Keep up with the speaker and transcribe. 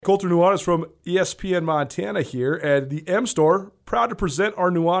Colter Nuanez from ESPN Montana here, and the M Store, proud to present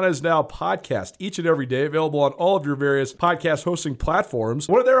our Nuanez Now podcast each and every day, available on all of your various podcast hosting platforms.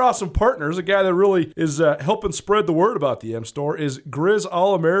 One of their awesome partners, a guy that really is helping spread the word about the M Store, is Grizz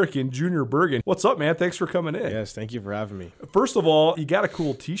All-American Junior Bergen. What's up, man? Thanks for coming in. Yes, thank you for having me. First of all, you got a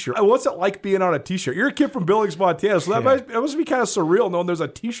cool t-shirt. What's it like being on a t-shirt? You're a kid from Billings, Montana, so that must be kind of surreal knowing there's a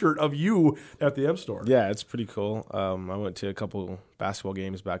t-shirt of you at the M Store. Yeah, it's pretty cool. I went to a couple basketball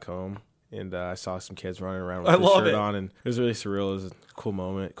games back home, and I saw some kids running around with the shirt on, and it was really surreal. It was a cool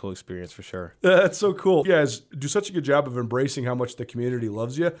moment, cool experience for sure. That's so cool. You guys do such a good job of embracing how much the community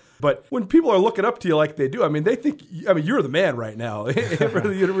loves you. But when people are looking up to you like they do, they think, you're the man right now for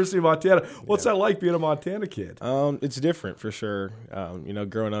the University of Montana. What's that like being a Montana kid? It's different for sure.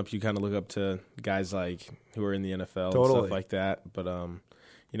 Growing up, you kind of look up to guys like who are in the NFL and stuff like that. But,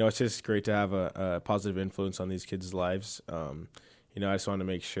 it's just great to have a positive influence on these kids' lives. I just want to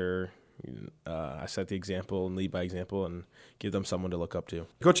make sure I set the example and lead by example and give them someone to look up to.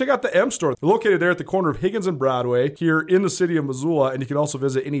 Go check out the M Store. They're located there at the corner of Higgins and Broadway here in the city of Missoula, and you can also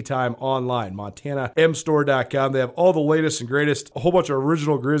visit anytime online, montanamstore.com. They have all the latest and greatest, a whole bunch of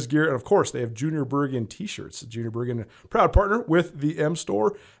original Grizz gear, and of course, they have Junior Bergen t-shirts. Junior Bergen, proud partner with the M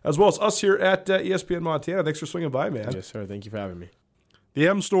Store, as well as us here at ESPN Montana. Thanks for swinging by, man. Yes, sir. Thank you for having me. The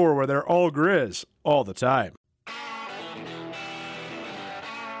M Store, where they're all Grizz all the time.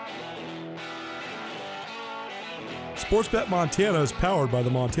 Sportsbet Montana is powered by the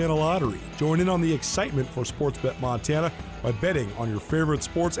Montana Lottery. Join in on the excitement for Sportsbet Montana by betting on your favorite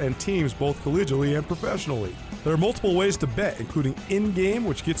sports and teams both collegially and professionally. There are multiple ways to bet, including in-game,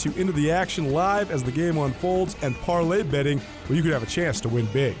 which gets you into the action live as the game unfolds, and parlay betting, where you could have a chance to win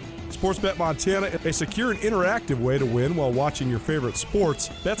big. Sportsbet Montana is a secure and interactive way to win while watching your favorite sports.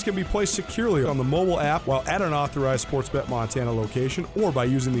 Bets can be placed securely on the mobile app while at an authorized Sportsbet Montana location or by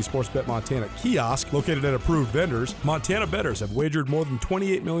using the Sportsbet Montana kiosk located at approved vendors. Montana bettors have wagered more than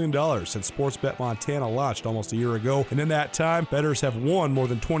 $28 million since Sportsbet Montana launched almost a year ago, and in that time, bettors have won more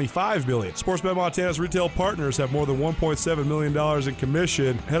than $25 million. Sportsbet Montana's retail partners have more than $1.7 million in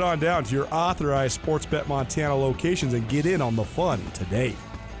commission. Head on down to your authorized Sportsbet Montana locations and get in on the fun today.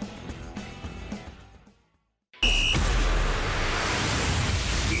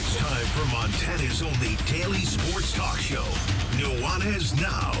 Montana's only daily sports talk show, Nuanez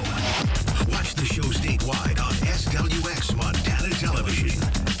Now. Watch the show statewide on SWX Montana Television.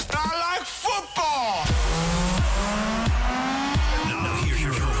 I like football! Now here's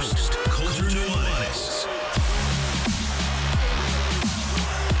your host, Colter Nuanez.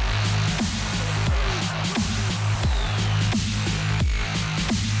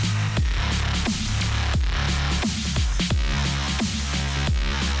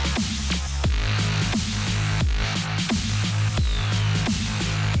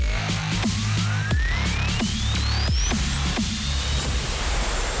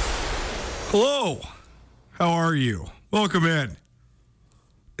 Hello. How are you? Welcome in.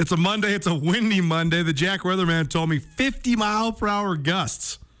 It's a Monday. It's a windy Monday. The Jack Weatherman told me 50-mile-per-hour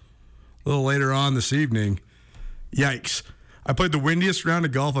gusts a little later on this evening. Yikes. I played the windiest round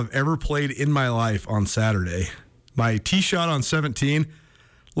of golf I've ever played in my life on Saturday. My tee shot on 17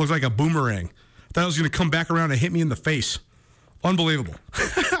 looked like a boomerang. I thought it was going to come back around and hit me in the face. Unbelievable.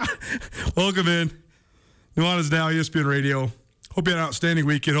 Welcome in. Nuanez Now, ESPN Radio. Hope you had an outstanding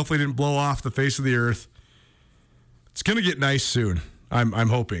weekend. Hopefully it didn't blow off the face of the earth. It's going to get nice soon, I'm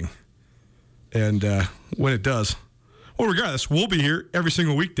hoping. And when it does, well, regardless, we'll be here every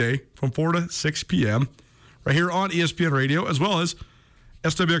single weekday from 4 to 6 p.m. right here on ESPN Radio, as well as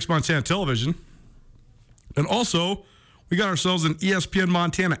SWX Montana Television. And also, we got ourselves an ESPN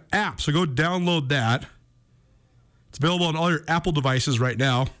Montana app, so go download that. It's available on all your Apple devices right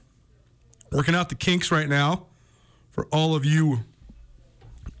now. Working out the kinks right now for all of you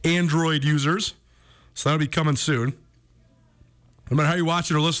Android users. So that'll be coming soon. No matter how you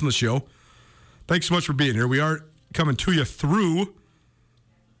watch it or listen to the show, thanks so much for being here. We are coming to you through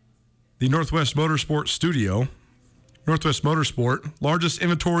the Northwest Motorsport studio. Northwest Motorsport, largest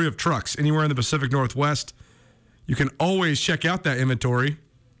inventory of trucks anywhere in the Pacific Northwest. You can always check out that inventory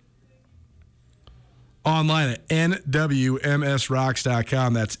online at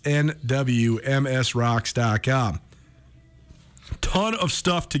nwmsrocks.com. That's nwmsrocks.com. Ton of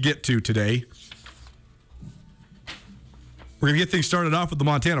stuff to get to today. We're going to get things started off with the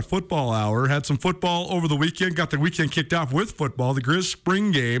Montana Football Hour. Had some football over the weekend. Got the weekend kicked off with football. The Grizz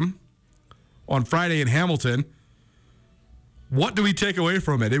spring game on Friday in Hamilton. What do we take away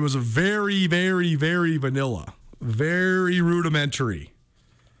from it? It was a very, very, very vanilla. Very rudimentary.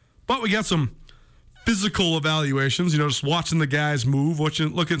 But we got some physical evaluations, just watching the guys move,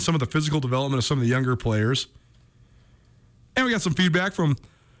 looking at some of the physical development of some of the younger players. And we got some feedback from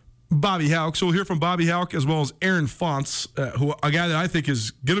Bobby Houck. So we'll hear from Bobby Houck as well as Aaron Fonts, a guy that I think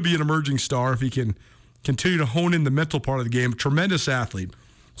is going to be an emerging star if he can continue to hone in the mental part of the game. Tremendous athlete.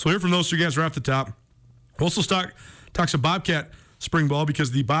 So we'll hear from those two guys right off the top. We'll also talk some Bobcat spring ball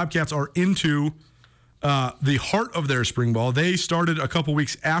because the Bobcats are into the heart of their spring ball. They started a couple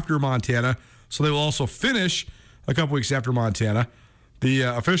weeks after Montana, so they will also finish a couple weeks after Montana. The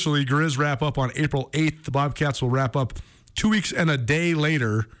officially Grizz wrap up on April 8th. The Bobcats will wrap up 2 weeks and a day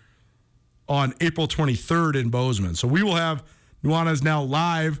later on April 23rd in Bozeman. So we will have Nuanez Now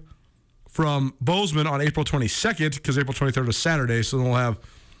live from Bozeman on April 22nd because April 23rd is Saturday. So then we'll have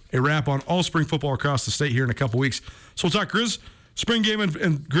a wrap on all spring football across the state here in a couple weeks. So we'll talk Grizz spring game and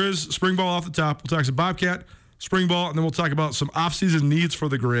Grizz spring ball off the top. We'll talk some Bobcat spring ball, and then we'll talk about some offseason needs for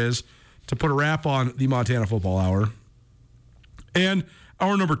the Grizz to put a wrap on the Montana Football Hour. And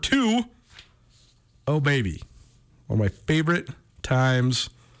hour number 2, oh baby, one of my favorite times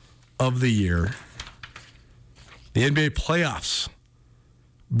of the year. The NBA playoffs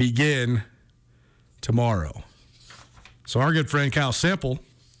begin tomorrow. So our good friend Kyle Sample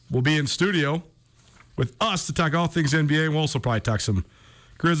will be in studio with us to talk all things NBA. We'll also probably talk some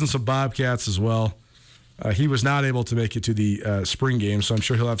Grizz and some Bobcats as well. He was not able to make it to the spring game, so I'm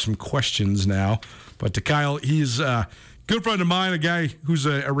sure he'll have some questions now. But to Kyle, he's a good friend of mine, a guy who's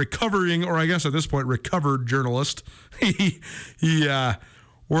a recovering, or I guess at this point, recovered journalist. He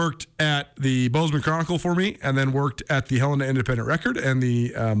worked at the Bozeman Chronicle for me, and then worked at the Helena Independent Record and the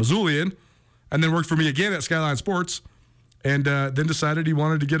Missoulian, and then worked for me again at Skyline Sports, and then decided he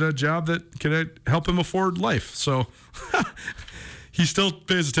wanted to get a job that could help him afford life. So he still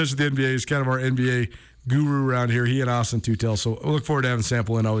pays attention to the NBA. He's kind of our NBA guru around here. He and Austin Tutel. So I look forward to having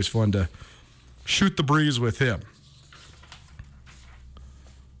Sample in. Always fun to shoot the breeze with him.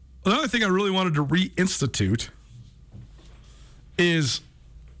 Another thing I really wanted to reinstitute is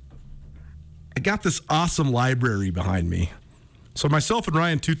I got this awesome library behind me. So myself and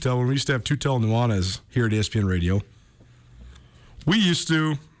Ryan Tutel, when we used to have Tutel and Nuanez here at ESPN Radio, we used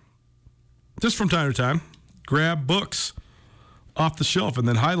to, just from time to time, grab books off the shelf and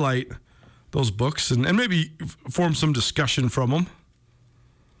then highlight those books and maybe form some discussion from them.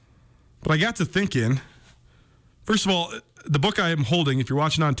 But I got to thinking, first of all, the book I am holding, if you're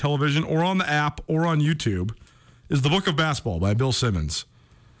watching on television or on the app or on YouTube, is The Book of Basketball by Bill Simmons.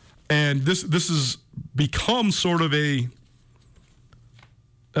 And this has become sort of a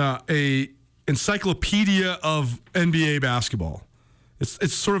encyclopedia of NBA basketball.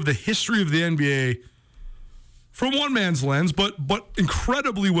 It's sort of the history of the NBA from one man's lens, but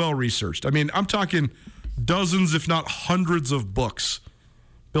incredibly well researched. I mean, I'm talking dozens, if not hundreds of books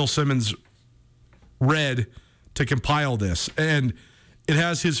Bill Simmons read to compile this. And it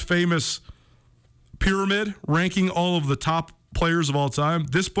has his famous pyramid ranking all of the top players of all time.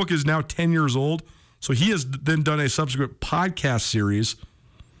 This book is now 10 years old. So he has then done a subsequent podcast series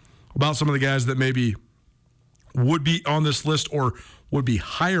about some of the guys that maybe would be on this list or would be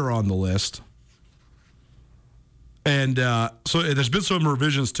higher on the list. And so there's been some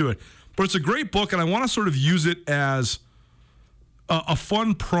revisions to it. But it's a great book, and I want to sort of use it as a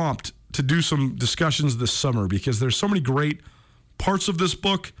fun prompt to do some discussions this summer because there's so many great parts of this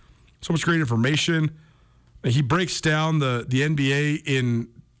book, so much great information. He breaks down the NBA in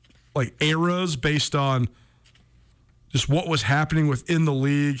like eras based on just what was happening within the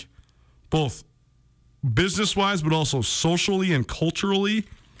league, both business-wise but also socially and culturally.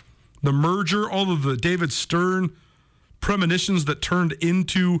 The merger, all of the David Stern premonitions that turned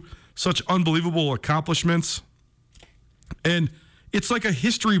into such unbelievable accomplishments. And it's like a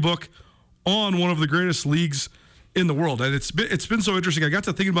history book on one of the greatest leagues in the world. And it's been so interesting. I got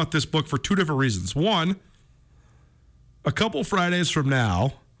to thinking about this book for two different reasons. One, a couple Fridays from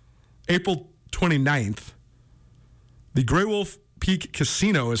now, April 29th, the Grey Wolf Peak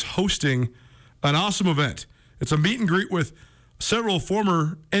Casino is hosting an awesome event. It's a meet and greet with several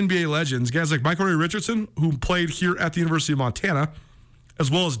former NBA legends, guys like Michael Ray Richardson, who played here at the University of Montana,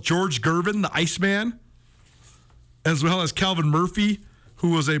 as well as George Gervin, the Iceman, as well as Calvin Murphy,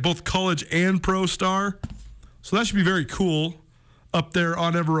 who was a both college and pro star. So that should be very cool up there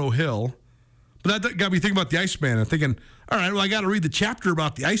on Evero Hill. But that got me thinking about the Iceman and thinking, all right, well, I got to read the chapter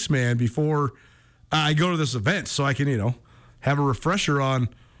about the Iceman before I go to this event so I can, have a refresher on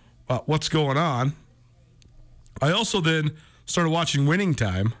what's going on. I also then started watching Winning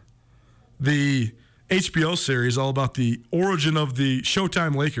Time, the HBO series all about the origin of the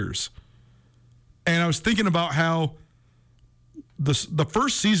Showtime Lakers. And I was thinking about how the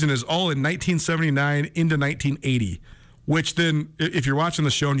first season is all in 1979 into 1980, which then, if you're watching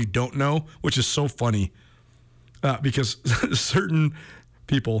the show and you don't know, which is so funny, because certain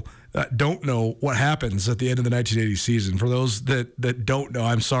people don't know what happens at the end of the 1980 season. For those that don't know,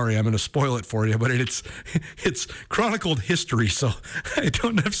 I'm sorry, I'm going to spoil it for you, but it's chronicled history, so I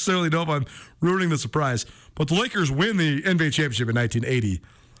don't necessarily know if I'm ruining the surprise. But the Lakers win the NBA championship in 1980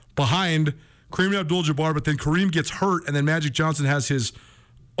 behind Kareem Abdul-Jabbar, but then Kareem gets hurt, and then Magic Johnson has his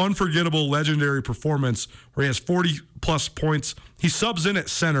unforgettable, legendary performance where he has 40-plus points. He subs in at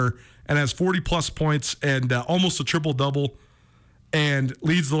center and has 40-plus points and almost a triple-double, and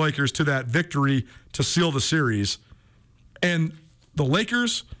leads the Lakers to that victory to seal the series. And the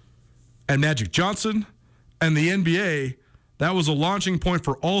Lakers and Magic Johnson and the NBA, that was a launching point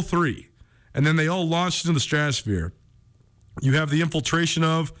for all three. And then they all launched into the stratosphere. You have the infiltration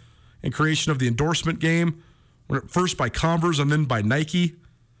of and creation of the endorsement game, first by Converse and then by Nike.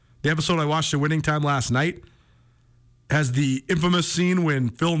 The episode I watched at Winning Time last night has the infamous scene when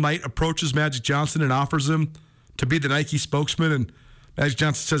Phil Knight approaches Magic Johnson and offers him to be the Nike spokesman, and Magic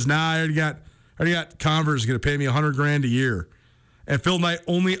Johnson says, "Nah, I already got Converse going to pay me $100,000 a year." And Phil Knight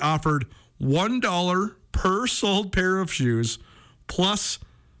only offered $1 per sold pair of shoes plus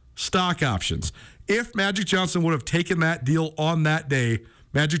stock options. If Magic Johnson would have taken that deal on that day,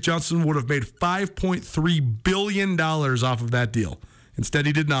 Magic Johnson would have made $5.3 billion off of that deal. Instead,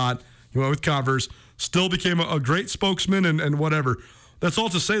 he did not. He went with Converse, still became a great spokesman and whatever. That's all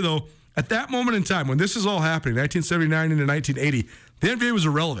to say, though, at that moment in time, when this is all happening, 1979 into 1980, the NBA was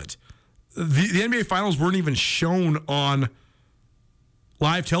irrelevant. The NBA Finals weren't even shown on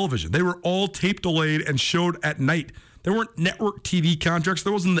live television. They were all tape delayed and showed at night. There weren't network TV contracts.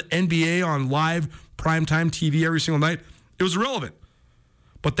 There wasn't the NBA on live primetime TV every single night. It was irrelevant.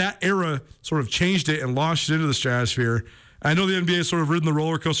 But that era sort of changed it and launched it into the stratosphere. I know the NBA has sort of ridden the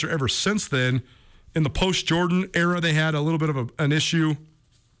roller coaster ever since then. In the post-Jordan era, they had a little bit of an issue,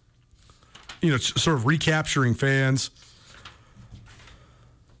 sort of recapturing fans.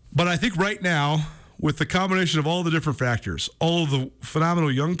 But I think right now, with the combination of all the different factors, all of the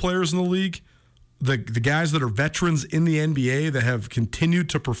phenomenal young players in the league, the guys that are veterans in the NBA that have continued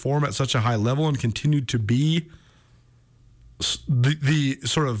to perform at such a high level and continued to be the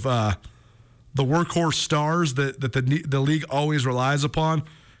sort of the workhorse stars that the league always relies upon,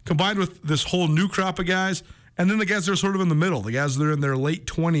 combined with this whole new crop of guys, and then the guys that are sort of in the middle, the guys that are in their late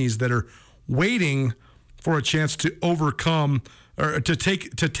 20s that are waiting for a chance to overcome or to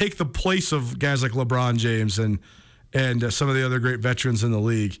take the place of guys like LeBron James and some of the other great veterans in the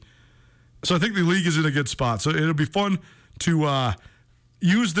league. So I think the league is in a good spot. So it'll be fun to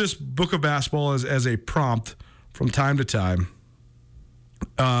use this book of basketball as a prompt from time to time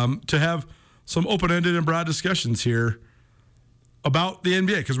to have some open-ended and broad discussions here about the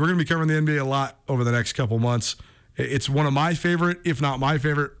NBA, because we're going to be covering the NBA a lot over the next couple months. It's one of my favorite, if not my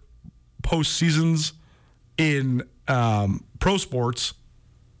favorite, postseasons in pro sports,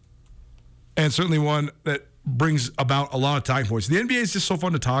 and certainly one that brings about a lot of talking points. The NBA is just so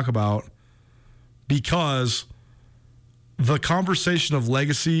fun to talk about because the conversation of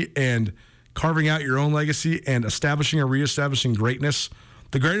legacy and carving out your own legacy and establishing or reestablishing greatness,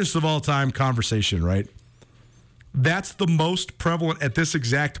 the greatest of all time conversation, right? That's the most prevalent at this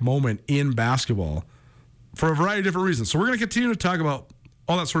exact moment in basketball for a variety of different reasons. So we're going to continue to talk about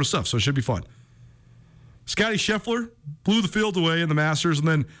all that sort of stuff, so it should be fun. Scottie Scheffler blew the field away in the Masters and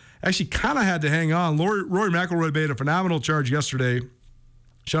then actually kind of had to hang on. Rory McIlroy made a phenomenal charge yesterday,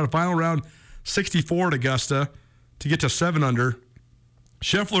 shot a final round 64 at Augusta to get to 7 under.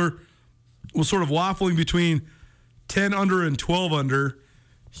 Scheffler was sort of waffling between 10 under and 12 under.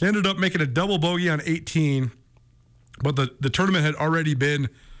 He ended up making a double bogey on 18, but the tournament had already been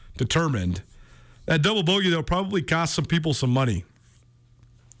determined. That double bogey, though, probably cost some people some money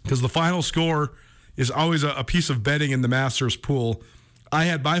because the final score is always a piece of betting in the Masters pool. I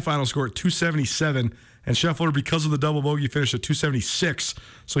had my final score at 277, and Scheffler, because of the double bogey, finished at 276.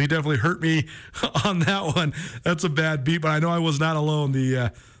 So he definitely hurt me on that one. That's a bad beat, but I know I was not alone.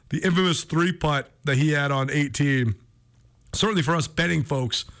 The infamous 3-putt that he had on 18, certainly for us betting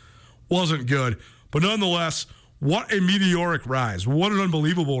folks, wasn't good. But nonetheless, what a meteoric rise. What an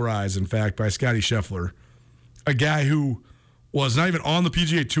unbelievable rise, in fact, by Scottie Scheffler. A guy who was not even on the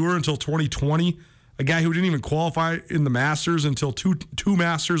PGA Tour until 2020. A guy who didn't even qualify in the Masters until two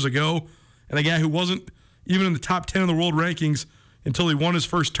Masters ago. And a guy who wasn't even in the top 10 of the world rankings until he won his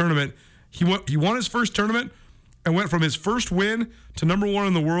first tournament. He won his first tournament and went from his first win to number 1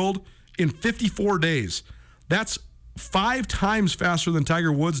 in the world in 54 days. That's 5 times faster than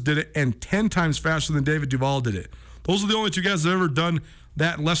Tiger Woods did it and 10 times faster than David Duval did it. Those are the only two guys that have ever done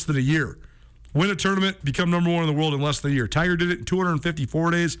that in less than a year. Win a tournament, become number one in the world in less than a year. Tiger did it in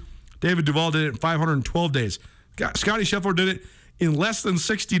 254 days. David Duval did it in 512 days. Scottie Scheffler did it in less than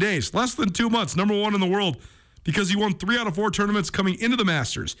 60 days, less than 2 months, number one in the world, because he won 3 out of 4 tournaments coming into the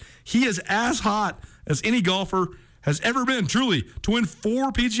Masters. He is as hot as any golfer has ever been, truly. To win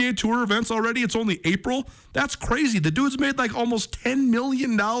 4 PGA Tour events already, it's only April. That's crazy. The dude's made like almost $10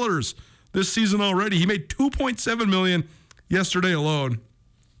 million this season already. He made $2.7 million yesterday alone.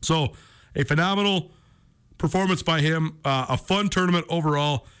 So a phenomenal performance by him, a fun tournament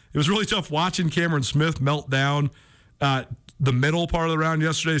overall. It was really tough watching Cameron Smith melt down the middle part of the round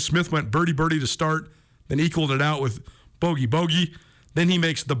yesterday. Smith went birdie to start, then equaled it out with bogey. Then he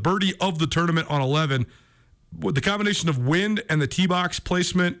makes the birdie of the tournament on 11. With the combination of wind and the tee box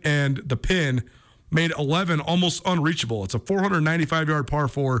placement and the pin made 11 almost unreachable. It's a 495-yard par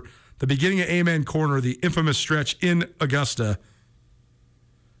 4, the beginning of Amen Corner, the infamous stretch in Augusta.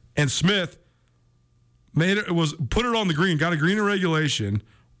 And Smith put it on the green, got a green in regulation.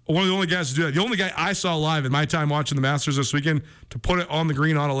 One of the only guys to do that. The only guy I saw live in my time watching the Masters this weekend to put it on the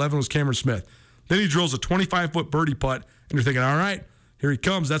green on 11 was Cameron Smith. Then he drills a 25-foot birdie putt, and you're thinking, all right, here he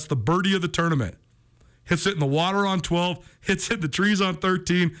comes. That's the birdie of the tournament. Hits it in the water on 12, hits it in the trees on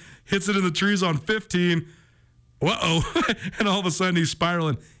 13, hits it in the trees on 15. Uh-oh. And all of a sudden he's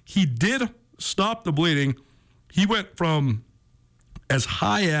spiraling. He did stop the bleeding. He went from as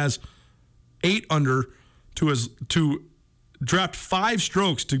high as 8 under to dropped 5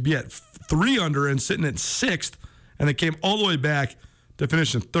 strokes to be at 3 under and sitting at 6th, and it came all the way back to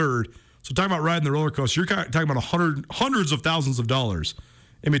finish in 3rd. So talking about riding the roller coaster, you're talking about hundreds of thousands of dollars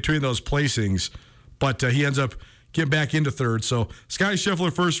in between those placings. But he ends up getting back into 3rd. So Scottie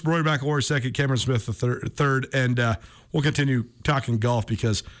Scheffler first, Rory McIlroy 2nd, Cameron Smith the 3rd, and we'll continue talking golf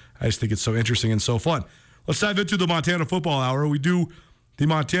because I just think it's so interesting and so fun. Let's dive into the Montana Football Hour. We do the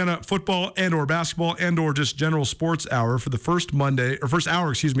Montana football and or basketball and or just general sports hour for the first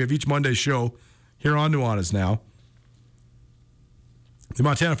hour of each Monday show here on Nuanez Now. The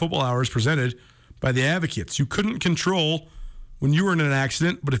Montana Football Hour is presented by the Advocates. You couldn't control when you were in an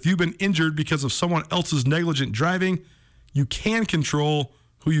accident, but if you've been injured because of someone else's negligent driving, you can control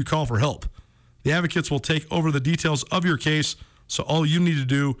who you call for help. The Advocates will take over the details of your case, so all you need to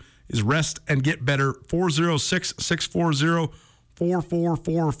do is rest and get better.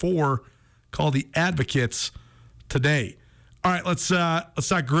 406-640-4444. Call the Advocates today. All right, let's talk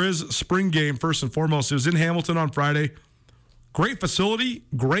Grizz spring game first and foremost. It was in Hamilton on Friday. Great facility,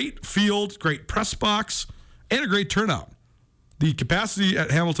 great field, great press box, and a great turnout. The capacity at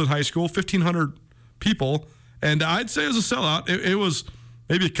Hamilton High School, 1,500 people, and I'd say it was a sellout. It was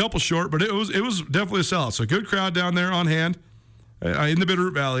maybe a couple short, but it was definitely a sellout. So good crowd down there on hand in the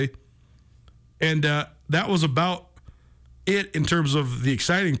Bitterroot Valley. And that was about it in terms of the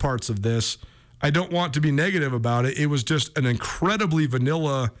exciting parts of this. I don't want to be negative about it. It was just an incredibly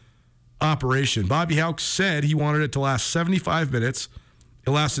vanilla operation. Bobby Hauck said he wanted it to last 75 minutes. It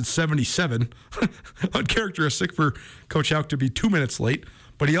lasted 77. Uncharacteristic for Coach Hauck to be 2 minutes late,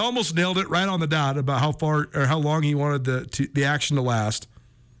 but he almost nailed it right on the dot about how long he wanted the action to last.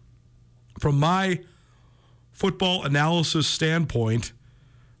 From my football analysis standpoint,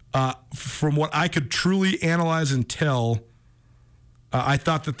 from what I could truly analyze and tell, I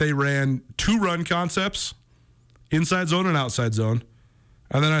thought that they ran 2 run concepts, inside zone and outside zone,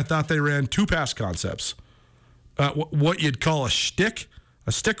 and then I thought they ran 2 pass concepts. What you'd call a stick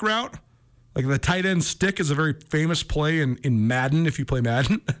route. Like the tight end stick is a very famous play in Madden, if you play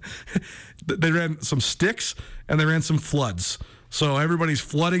Madden. They ran some sticks, and they ran some floods. So everybody's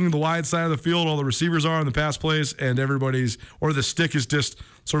flooding the wide side of the field, all the receivers are on the pass plays, and the stick is just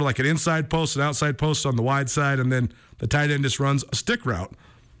sort of like an inside post, an outside post on the wide side, and then the tight end just runs a stick route,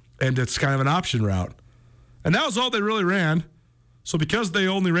 and it's kind of an option route. And that was all they really ran. So because they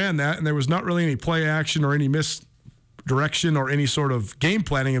only ran that, and there was not really any play action or any misdirection or any sort of game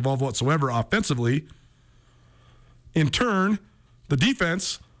planning involved whatsoever offensively, in turn, the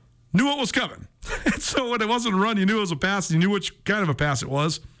defense knew what was coming. So when it wasn't a run, you knew it was a pass, and you knew which kind of a pass it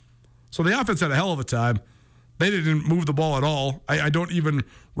was. So the offense had a hell of a time. They didn't move the ball at all. I don't even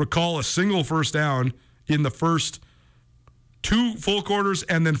recall a single first down in the first 2 full quarters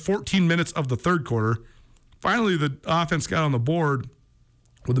and then 14 minutes of the third quarter. Finally, the offense got on the board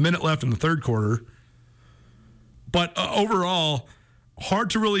with a minute left in the third quarter. But overall,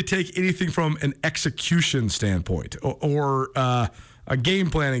 hard to really take anything from an execution standpoint or a game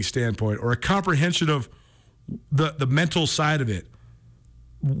planning standpoint or a comprehension of the mental side of it.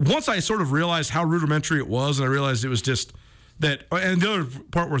 Once I sort of realized how rudimentary it was, and I realized it was just that, and the other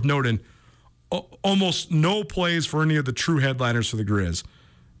part worth noting, almost no plays for any of the true headliners for the Grizz.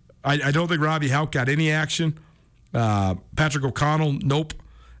 I don't think Robbie Houck got any action. Patrick O'Connell, nope.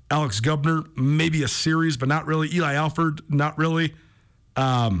 Alex Gubner, maybe a series, but not really. Eli Alford, not really.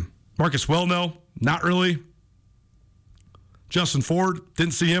 Marcus Wellno, not really. Justin Ford,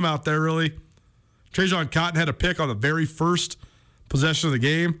 didn't see him out there really. Trajan Cotton had a pick on the very first possession of the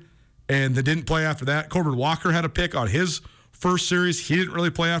game, and they didn't play after that. Corbin Walker had a pick on his first series. He didn't really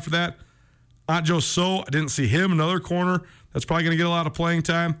play after that. Joe So, I didn't see him. Another corner that's probably going to get a lot of playing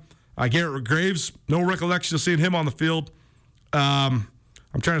time. Garrett Graves, no recollection of seeing him on the field.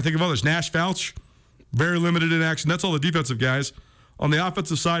 I'm trying to think of others. Nash Fouch, very limited in action. That's all the defensive guys. On the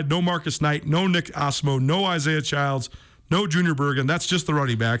offensive side, no Marcus Knight, no Nick Osmo, no Isaiah Childs, no Junior Bergen. That's just the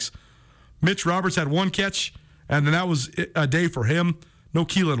running backs. Mitch Roberts had one catch, and then that was a day for him. No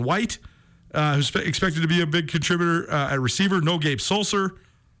Keelan White, who's expected to be a big contributor at receiver. No Gabe Sulcer.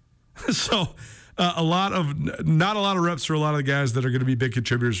 So not a lot of reps for a lot of the guys that are going to be big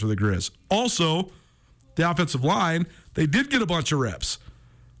contributors for the Grizz. Also, the offensive line, they did get a bunch of reps.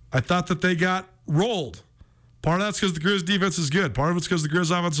 I thought that they got rolled. Part of that's because the Grizz defense is good. Part of it's because the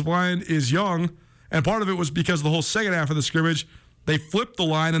Grizz offensive line is young. And part of it was because the whole second half of the scrimmage, they flipped the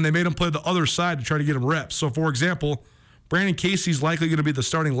line and they made them play the other side to try to get them reps. So, for example, Brandon Casey's likely going to be the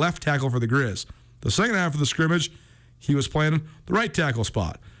starting left tackle for the Grizz. The second half of the scrimmage, he was playing the right tackle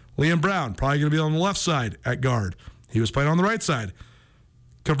spot. Liam Brown, probably going to be on the left side at guard. He was playing on the right side.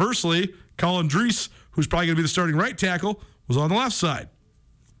 Conversely, Colin Drees, who's probably going to be the starting right tackle, was on the left side.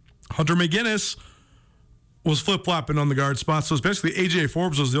 Hunter McGinnis was flip-flopping on the guard spot. So basically, A.J.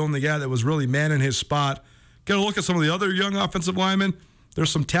 Forbes was the only guy that was really manning his spot. Got to look at some of the other young offensive linemen.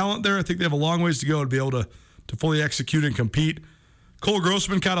 There's some talent there. I think they have a long ways to go to be able to fully execute and compete. Cole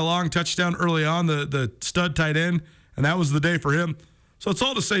Grossman caught a long touchdown early on, the stud tight end, and that was the day for him. So it's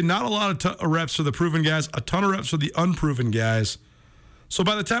all to say not a lot of reps for the proven guys, a ton of reps for the unproven guys. So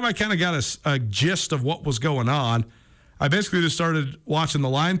by the time I kind of got a gist of what was going on, I basically just started watching the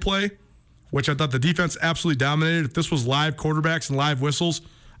line play, which I thought the defense absolutely dominated. If this was live quarterbacks and live whistles,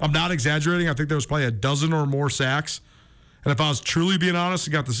 I'm not exaggerating. I think there was probably a dozen or more sacks. And if I was truly being honest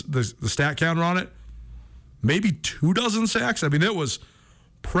and got the stat counter on it, maybe 24 sacks. I mean, it was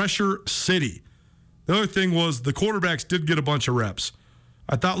pressure city. The other thing was the quarterbacks did get a bunch of reps.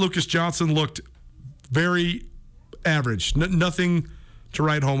 I thought Lucas Johnson looked very average. Nothing to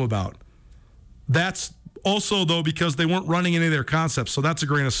write home about. That's also, though, because they weren't running any of their concepts, so that's a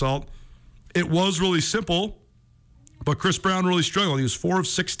grain of salt. It was really simple, but Chris Brown really struggled. He was 4 of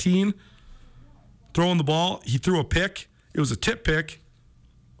 16 throwing the ball. He threw a pick. It was a tip pick.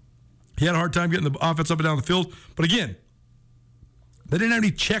 He had a hard time getting the offense up and down the field. But again, they didn't have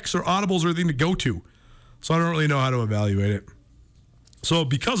any checks or audibles or anything to go to, so I don't really know how to evaluate it. So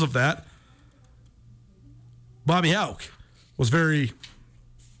because of that, Bobby Houck was very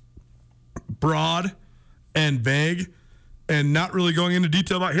broad and vague and not really going into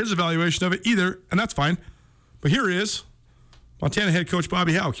detail about his evaluation of it either, and that's fine. But here is Montana head coach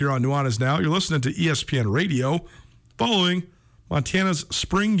Bobby Houck here on Nuanez Now. You're listening to ESPN Radio following Montana's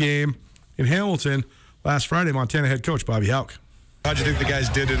spring game in Hamilton last Friday. Montana head coach Bobby Houck. How'd you think the guys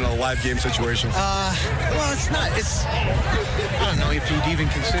did in a live game situation? Well, it's not. I don't know if you'd even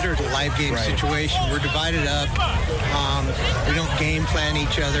consider it a live game situation. We're divided up. We don't game plan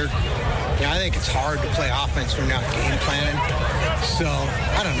each other. I think it's hard to play offense when you're not game planning. So,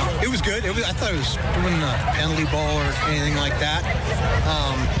 I don't know. It was good. I thought it was doing a penalty ball or anything like that.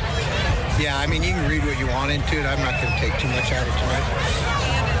 Yeah, I mean, you can read what you want into it. I'm not going to take too much out of it tonight.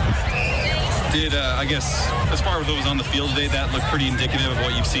 Did, I guess, as far as what was on the field today, that looked pretty indicative of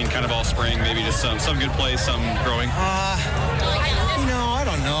what you've seen kind of all spring? Maybe just some good plays, some growing? I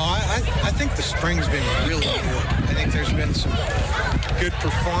don't know. I think the spring's been really good. I think there's been some good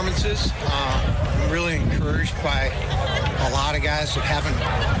performances. I'm really encouraged by a lot of guys that haven't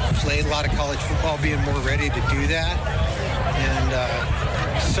played a lot of college football being more ready to do that. And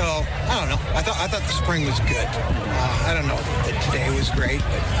so, I don't know. I thought the spring was good. I don't know that today was great,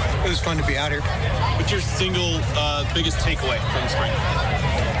 but it was fun to be out here. What's your single biggest takeaway from the spring?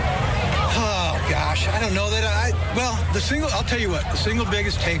 Oh, gosh. I don't know that I'll tell you what. The single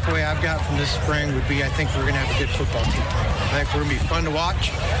biggest takeaway I've got from this spring would be I think we're going to have a good football team. I think we're going to be fun to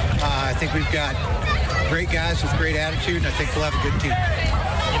watch. I think we've got great guys with great attitude, and I think we'll have a good team.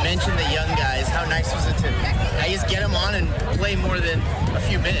 You mentioned the young guys. How nice was it to just get them on and play more than a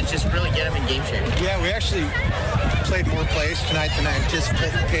few minutes, just really get them in game shape? Yeah, we actually played more plays tonight than I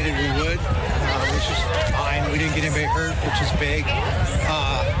anticipated we would, which is fine. We didn't get anybody hurt, which is big.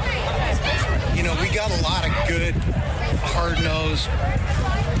 got a lot of good, hard-nosed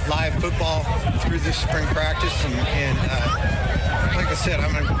live football through this spring practice, and like I said, I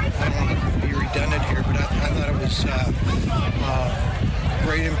don't want to be redundant here, but I thought it was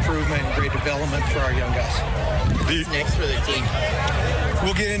great improvement, great development for our young guys. What's next for the team?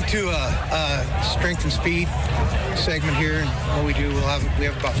 We'll get into a strength and speed segment here, and what we do, we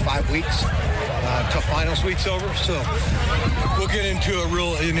have about 5 weeks till finals week's over, so we'll get into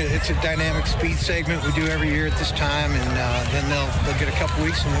it's a dynamic speed segment we do every year at this time, and then they'll get a couple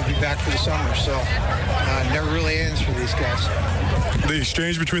weeks and we'll be back for the summer, so it never really ends for these guys. The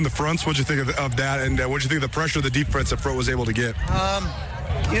exchange between the fronts, what'd you think of that, and what'd you think of the pressure the defensive front was able to get? I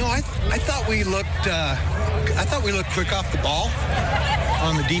thought we looked quick off the ball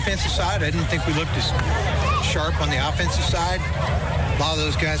on the defensive side. I didn't think we looked as sharp on the offensive side. A lot of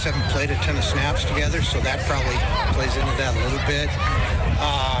those guys haven't played a ton of snaps together, so that probably plays into that a little bit. I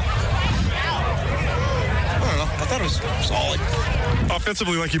don't know. I thought it was solid.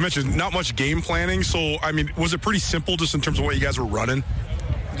 Offensively, like you mentioned, not much game planning. So, I mean, was it pretty simple just in terms of what you guys were running?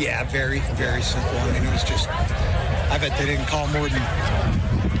 Yeah, very, very simple. I mean, it was just, I bet they didn't call more than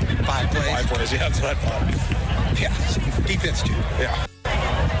 5 plays. 5 plays, yeah, that's what I thought. Yeah, defense too. Yeah.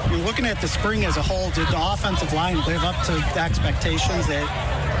 You're looking at the spring as a whole. Did the offensive line live up to the expectations that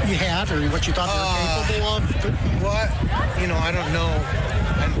you had, or what you thought they were capable of? What? I don't know.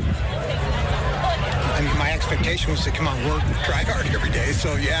 I mean, my expectation was to come out and work, try hard every day.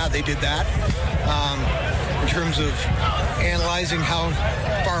 So, yeah, they did that. In terms of analyzing how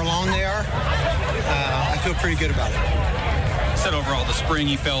far along they are, I feel pretty good about it. Said overall the spring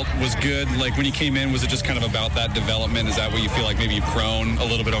you felt was good. Like when you came in, was it just kind of about that development? Is that what you feel like maybe you've grown a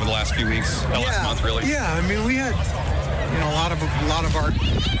little bit over the last few weeks, last month really? Yeah, I mean we had a lot of our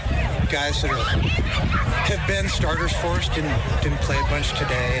guys that have been starters for us didn't play a bunch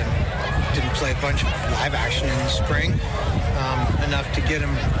today and didn't play a bunch of live action in the spring, enough to get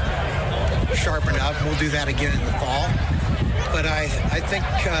them sharpened up. We'll do that again in the fall. But I think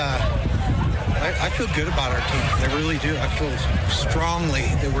I feel good about our team. I really do. I feel strongly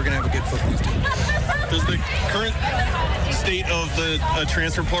that we're going to have a good football team. Does the current state of the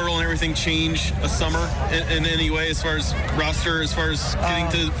transfer portal and everything change a summer in any way as far as roster, as far as getting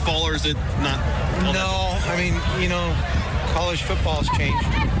to fall, or is it not? No, I mean, college football has changed.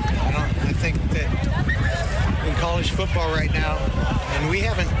 I think that in college football right now, and we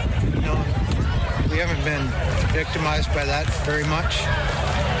haven't been victimized by that very much.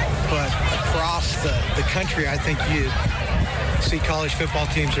 But across the country, I think you see college football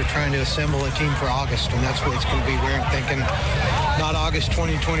teams are trying to assemble a team for August, and that's what it's going to be. We're thinking not August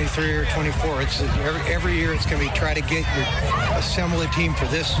 2023 or 24. It's every year it's going to be try to assemble a team for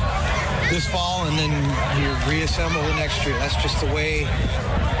this fall, and then you reassemble the next year. That's just the way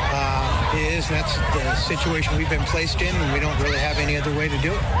it is, and that's the situation we've been placed in, and we don't really have any other way to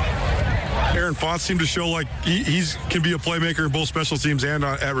do it. Aaron Fonts seemed to show like he can be a playmaker in both special teams and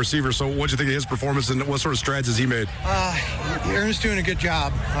at receiver. So what do you think of his performance and what sort of strides has he made? Aaron's doing a good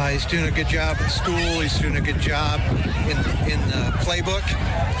job. He's doing a good job at school. He's doing a good job in the playbook.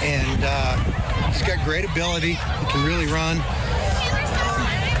 And he's got great ability. He can really run.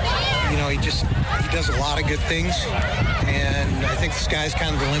 He does a lot of good things, and I think the sky's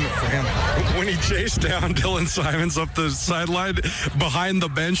kind of the limit for him. When he chased down Dylan Simons up the sideline behind the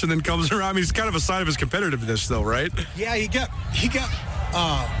bench and then comes around, I mean, he's kind of a sign of his competitiveness, though, right? Yeah, he got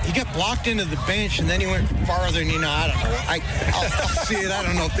blocked into the bench, and then he went farther than I don't know. I'll see it. I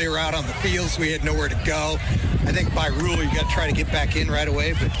don't know if they were out on the field, so we had nowhere to go. I think by rule you got to try to get back in right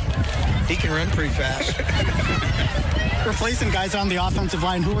away, but he can run pretty fast. Replacing guys on the offensive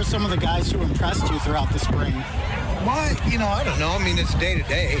line, who were some of the guys who impressed you throughout the spring? Well, I don't know. I mean, it's day to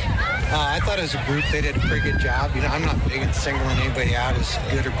day. I thought as a group they did a pretty good job. I'm not big at singling anybody out as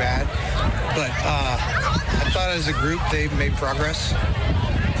good or bad, but I thought as a group they made progress.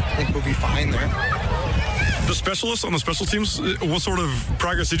 I think we'll be fine there. The specialists on the special teams, what sort of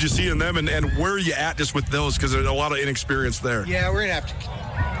progress did you see in them, and where are you at just with those? Because there's a lot of inexperience there. Yeah, we're going to have to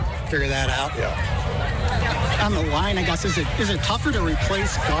figure that out. Yeah. On the line, I guess, is it tougher to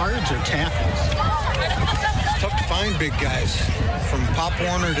replace guards or tackles? It's tough to find big guys. From Pop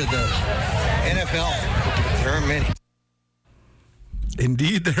Warner to the NFL, there aren't many.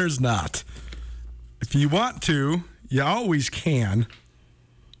 Indeed, there's not. If you want to, you always can.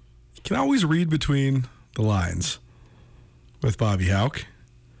 You can always read between the lines with Bobby Hauck.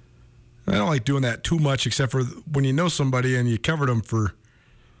 I don't like doing that too much, except for when you know somebody and you covered them for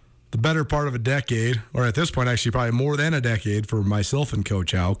the better part of a decade, or at this point, actually probably more than a decade for myself and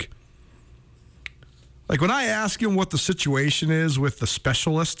Coach Hauck. Like when I ask him what the situation is with the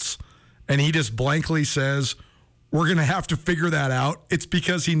specialists and he just blankly says, we're going to have to figure that out, it's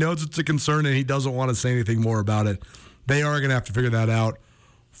because he knows it's a concern and he doesn't want to say anything more about it. They are going to have to figure that out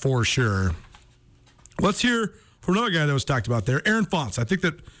for sure. Let's hear from another guy that was talked about there, Aaron Fonts. I think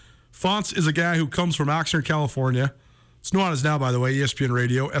that Fonts is a guy who comes from Oxnard, California. It's Nuanez Now, by the way, ESPN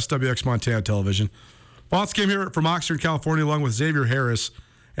Radio, SWX Montana Television. Fonts came here from Oxnard, California, along with Xavier Harris.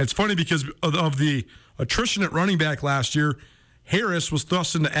 And it's funny because of the attrition at running back last year, Harris was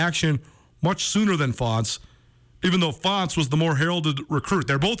thrust into action much sooner than Fonts, even though Fonts was the more heralded recruit.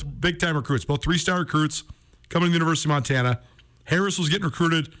 They're both big-time recruits, both 3-star recruits coming to the University of Montana. Harris was getting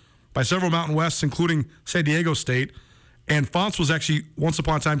recruited by several Mountain Wests, including San Diego State. And Fonts was actually, once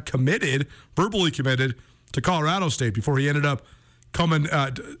upon a time, verbally committed to Colorado State before he ended up flipping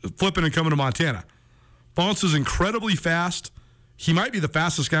and coming to Montana. Fonts is incredibly fast. He might be the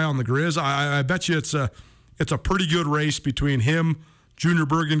fastest guy on the Grizz. I bet you it's a pretty good race between him, Junior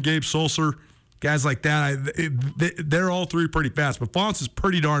Bergen, Gabe Sulser, guys like that. They're all three pretty fast, but Fonts is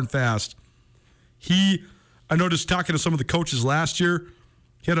pretty darn fast. I noticed talking to some of the coaches last year,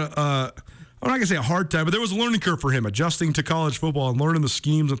 he had I'm not going to say a hard time, but there was a learning curve for him, adjusting to college football and learning the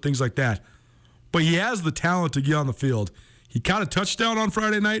schemes and things like that. But he has the talent to get on the field. He caught a touchdown on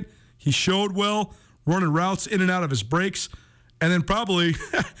Friday night. He showed well, running routes in and out of his breaks. And then probably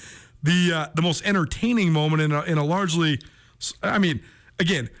the most entertaining moment in a largely, I mean,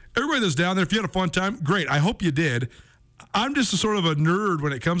 again, everybody that's down there, if you had a fun time, great. I hope you did. I'm just a sort of a nerd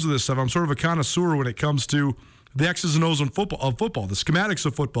when it comes to this stuff. I'm sort of a connoisseur when it comes to the X's and O's of football, the schematics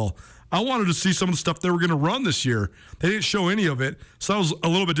of football. I wanted to see some of the stuff they were going to run this year. They didn't show any of it, so that was a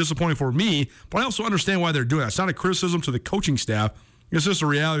little bit disappointing for me. But I also understand why they're doing it. It's not a criticism to the coaching staff. It's just a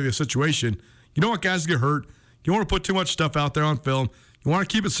reality of the situation. You don't want guys to get hurt. You don't want to put too much stuff out there on film. You want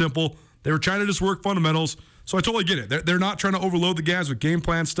to keep it simple. They were trying to just work fundamentals, so I totally get it. They're not trying to overload the guys with game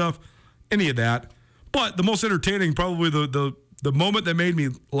plan stuff, any of that. But the most entertaining, probably the moment that made me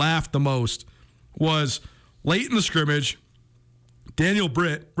laugh the most was late in the scrimmage. Daniel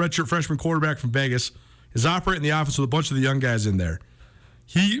Britt, redshirt freshman quarterback from Vegas, is operating the offense with a bunch of the young guys in there.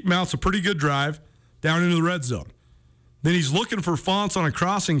 He mounts a pretty good drive down into the red zone. Then he's looking for Fonts on a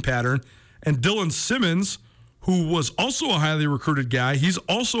crossing pattern, and Dylan Simmons, who was also a highly recruited guy, he's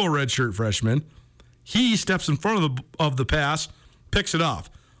also a redshirt freshman. He steps in front of the pass, picks it off.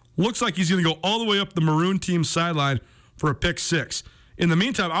 Looks like he's going to go all the way up the Maroon team sideline for a pick six. In the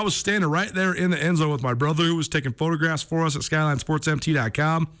meantime, I was standing right there in the end zone with my brother, who was taking photographs for us at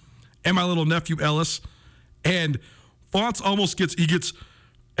SkylineSportsMT.com, and my little nephew Ellis. And Fonts almost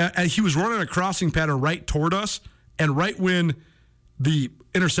he was running a crossing pattern right toward us, and right when the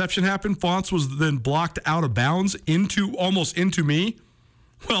interception happened, Fonts was then blocked out of bounds almost into me.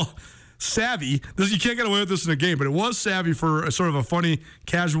 Well, savvy. You can't get away with this in a game, but it was savvy for a sort of a funny,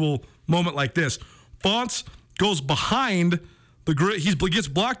 casual moment like this. Fonts goes behind the Grizz. He gets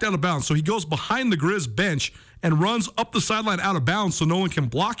blocked out of bounds, so he goes behind the Grizz bench and runs up the sideline out of bounds so no one can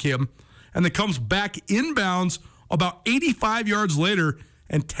block him, and then comes back inbounds about 85 yards later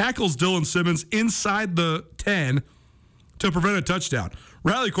and tackles Dylan Simmons inside the 10 to prevent a touchdown.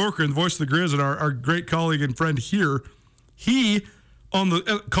 Riley Corcoran, the voice of the Grizz and our great colleague and friend here, he, on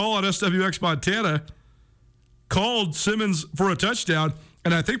the call on SWX Montana, called Simmons for a touchdown,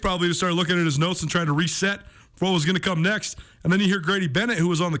 and I think probably just started looking at his notes and trying to reset for what was going to come next. And then you hear Grady Bennett, who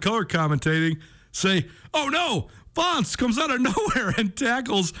was on the color commentating, say, "Oh no, Fonts comes out of nowhere and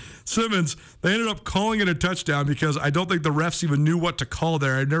tackles Simmons." They ended up calling it a touchdown because I don't think the refs even knew what to call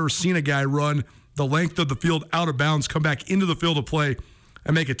there. I'd never seen a guy run the length of the field out of bounds, come back into the field of play,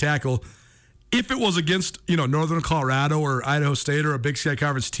 and make a tackle. If it was against, Northern Colorado or Idaho State or a Big Sky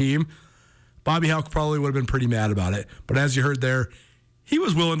Conference team, Bobby Hauck probably would have been pretty mad about it. But as you heard there, he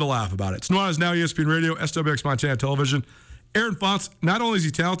was willing to laugh about it. It's Nuanez Now, ESPN Radio, SWX Montana Television. Aaron Fonts, not only is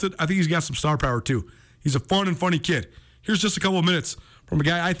he talented, I think he's got some star power too. He's a fun and funny kid. Here's just a couple of minutes from a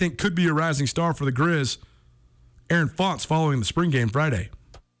guy I think could be a rising star for the Grizz, Aaron Fonts, following the spring game Friday.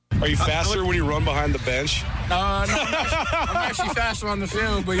 Are you faster when you run behind the bench? No, I'm actually faster on the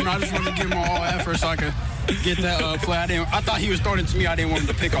field, but I just wanted to give him all effort so I could get that play. I thought he was throwing it to me. I didn't want him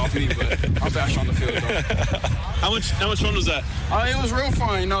to pick off me, but I'm faster on the field, though. How much fun was that? It was real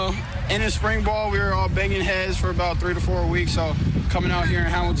fun, In the spring ball, we were all banging heads for about 3 to 4 weeks. So coming out here in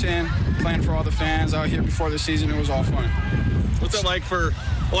Hamilton, playing for all the fans out here before the season, it was all fun. What's that like for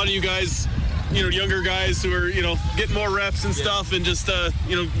a lot of you guys? Younger guys who are, getting more reps and stuff and just,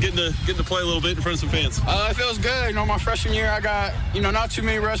 getting to play a little bit in front of some fans? It feels good. My freshman year, I got, not too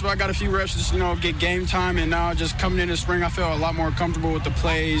many reps, but I got a few reps just, get game time. And now just coming in the spring, I feel a lot more comfortable with the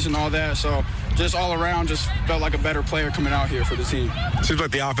plays and all that. So just all around, just felt like a better player coming out here for the team. Seems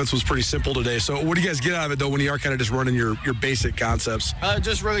like the offense was pretty simple today. So what do you guys get out of it, though, when you are kind of just running your basic concepts?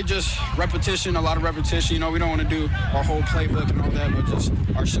 Just repetition, a lot of repetition. You know, we don't want to do our whole playbook and all that, but just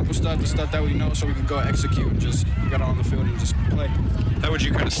our simple stuff, the stuff that we know, so we can go execute and just get on the field and just play. How would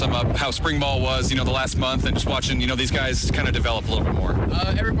you kind of sum up how spring ball was, the last month, and just watching, these guys kind of develop a little bit more?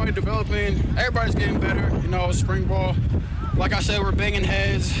 Everybody developing. Everybody's getting better. Spring ball, like I said, we're banging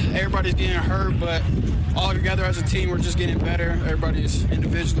heads. Everybody's getting hurt, but all together as a team, we're just getting better. Everybody's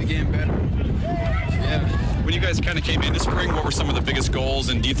individually getting better. Yeah. When you guys kind of came into spring, what were some of the biggest goals,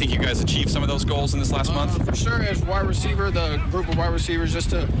 and do you think you guys achieved some of those goals in this last month? For sure, as wide receiver, the group of wide receivers,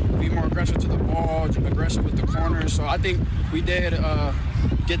 just to be more aggressive to the ball, aggressive with the corners. So I think we did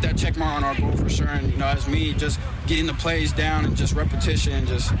get that check mark on our goal for sure. And, as me, just getting the plays down and just repetition and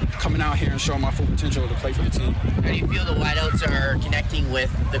just coming out here and showing my full potential to play for the team. How do you feel the wideouts are connecting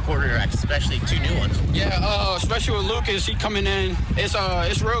with the quarterbacks, especially 2 new ones? Yeah, especially with Lucas, he coming in.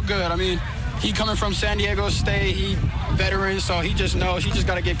 It's real good. I mean, he coming from San Diego State, he veteran, so he just knows. He just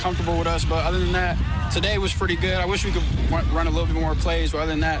got to get comfortable with us. But other than that, today was pretty good. I wish we could run a little bit more plays, but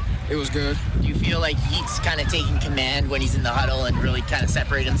other than that, it was good. Do you feel like he's kind of taking command when he's in the huddle and really kind of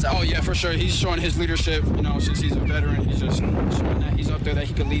separate himself? Oh, yeah, for sure. He's showing his leadership, since he's a veteran. He's just showing that he's up there, that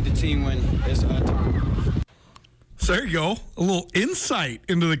he can lead the team when it's time. So there you go. A little insight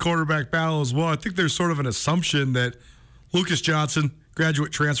into the quarterback battle as well. I think there's sort of an assumption that Lucas Johnson,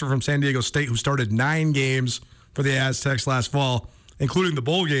 graduate transfer from San Diego State, who started 9 games for the Aztecs last fall, including the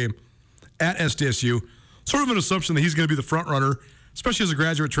bowl game at SDSU, sort of an assumption that he's going to be the front runner, especially as a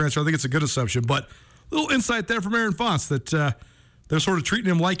graduate transfer. I think it's a good assumption. But a little insight there from Aaron Fonts that they're sort of treating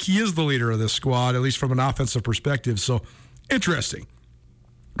him like he is the leader of this squad, at least from an offensive perspective. So interesting.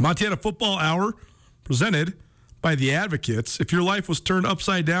 Montana Football Hour presented by the Advocates. If your life was turned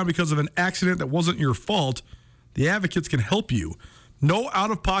upside down because of an accident that wasn't your fault, the Advocates can help you. No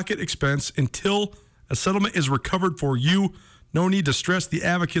out-of-pocket expense until a settlement is recovered for you. No need to stress. The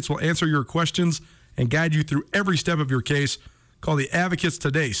Advocates will answer your questions and guide you through every step of your case. Call the Advocates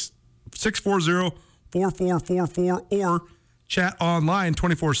today, 640-4444, or chat online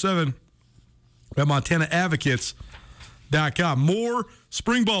 24/7 at MontanaAdvocates.com. More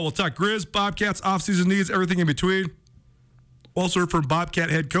spring ball. We'll talk Grizz, Bobcats, offseason needs, everything in between. Also from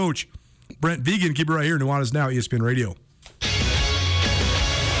Bobcat head coach Brent Vigen. Keep it right here. Nuanez Now, ESPN Radio.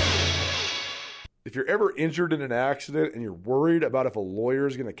 If you're ever injured in an accident and you're worried about if a lawyer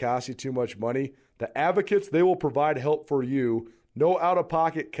is going to cost you too much money, the Advocates, they will provide help for you. No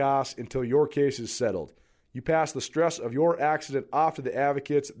out-of-pocket costs until your case is settled. You pass the stress of your accident off to the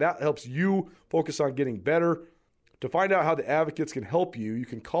Advocates. That helps you focus on getting better. To find out how the Advocates can help you, you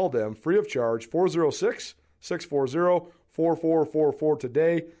can call them free of charge, 406-640-4444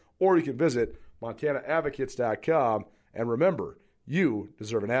 today, or you can visit MontanaAdvocates.com. And remember, you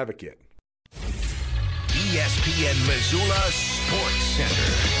deserve an advocate. ESPN Missoula Sports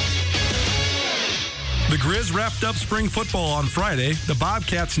Center. The Grizz wrapped up spring football on Friday. The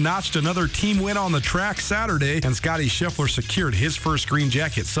Bobcats notched another team win on the track Saturday, and Scotty Scheffler secured his first green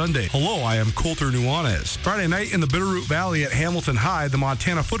jacket Sunday. Hello, I am Colter Nuanez. Friday night in the Bitterroot Valley at Hamilton High, the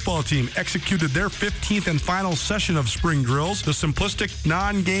Montana football team executed their 15th and final session of spring drills. The simplistic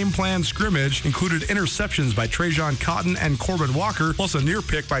non-game plan scrimmage included interceptions by Trajan Cotton and Corbin Walker, plus a near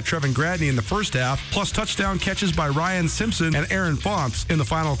pick by Trevin Gradney in the first half, plus touchdown catches by Ryan Simpson and Aaron Fonts in the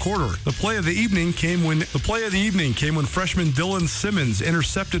final quarter. The play of the evening came when freshman Dylan Simmons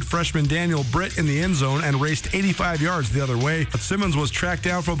intercepted freshman Daniel Britt in the end zone and raced 85 yards the other way. But Simmons was tracked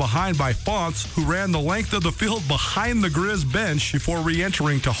down from behind by Fonts, who ran the length of the field behind the Grizz bench before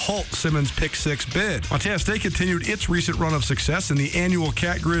re-entering to halt Simmons' pick-six bid. Montana State continued its recent run of success in the annual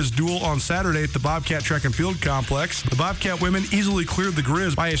Cat Grizz duel on Saturday at the Bobcat Track and Field Complex. The Bobcat women easily cleared the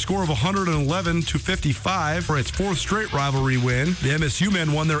Grizz by a score of 111-55 for its fourth straight rivalry win. The MSU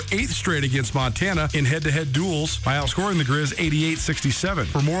men won their eighth straight against Montana in head-to-head duels by outscoring the Grizz 88-67.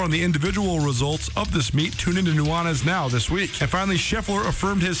 For more on the individual results of this meet, tune into Nuanez Now this week. And finally, Scheffler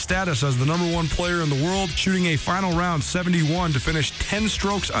affirmed his status as the #1 player in the world, shooting a final round 71 to finish 10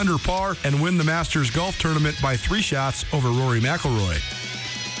 strokes under par and win the Masters Golf Tournament by 3 shots over Rory McIlroy.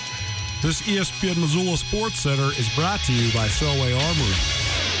 This ESPN Missoula Sports Center is brought to you by Selway Armory.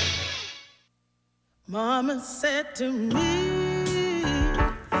 Mama said to me,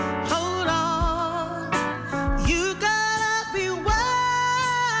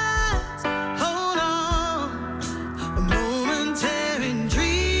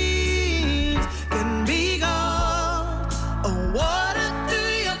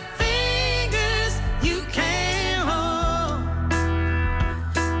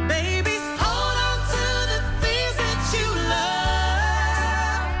 Baby, hold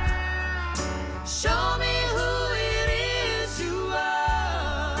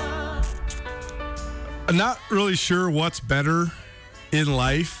I'm not really sure what's better in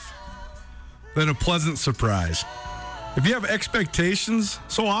life than a pleasant surprise. If you have expectations,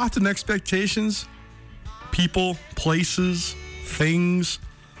 so often expectations, people, places, things,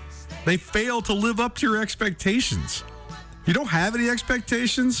 they fail to live up to your expectations. If you don't have any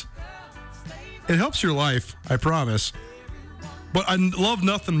expectations, it helps your life, I promise. But I love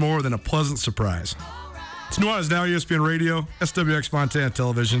nothing more than a pleasant surprise. It's Nuanez Now, ESPN Radio, SWX Montana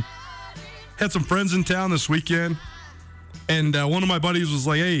Television. Had some friends in town this weekend, and one of my buddies was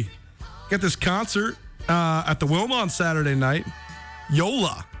like, hey, got this concert at the Wilma on Saturday night.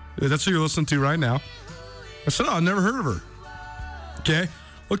 Yola. That's who you're listening to right now. I said, oh, I've never heard of her. Okay.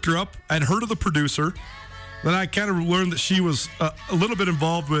 Looked her up. I'd heard of the producer. Then I kind of learned that she was a little bit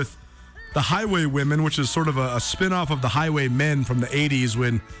involved with the Highway Women, which is sort of a spin-off of the Highway Men from the 80s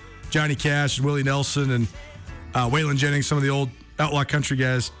when Johnny Cash and Willie Nelson and Waylon Jennings, some of the old outlaw country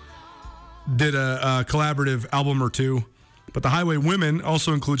guys, did a collaborative album or two. But the Highway Women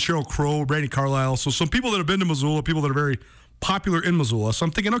also include Sheryl Crow, Brandi Carlile. So some people that have been to Missoula, people that are very popular in Missoula. So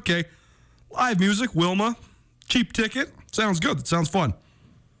I'm thinking, okay, live music, Wilma, cheap ticket. Sounds good. It sounds fun.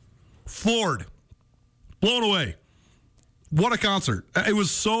 Floored. Blown away. What a concert. It was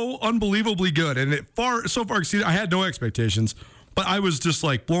so unbelievably good. And it so far exceeded, I had no expectations, but I was just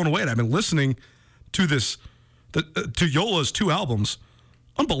like blown away. And I've been listening to to Yola's 2 albums.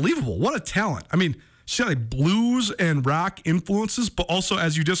 Unbelievable. What a talent. I mean, she had like blues and rock influences, but also,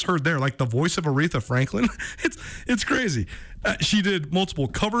 as you just heard there, like the voice of Aretha Franklin. It's crazy. She did multiple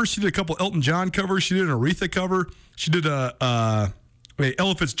covers. She did a couple Elton John covers. She did an Aretha cover. She did a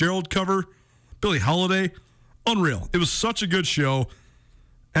Ella Fitzgerald cover. Billie Holiday. Unreal. It was such a good show,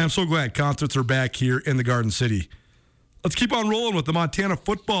 and I'm so glad concerts are back here in the Garden City. Let's keep on rolling with the Montana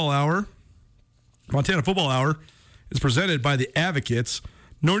Football Hour. Montana Football Hour is presented by the Advocates.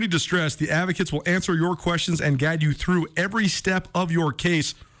 No need to stress. The Advocates will answer your questions and guide you through every step of your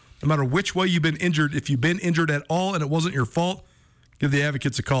case, no matter which way you've been injured. If you've been injured at all and it wasn't your fault, give the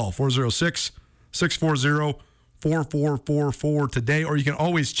Advocates a call, 406-640-4444 today, or you can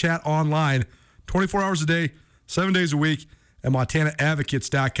always chat online 24 hours a day, 7 days a week at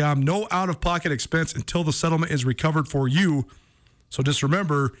MontanaAdvocates.com. No out-of-pocket expense until the settlement is recovered for you. So just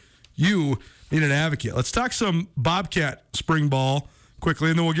remember, you need an advocate. Let's talk some Bobcat spring ball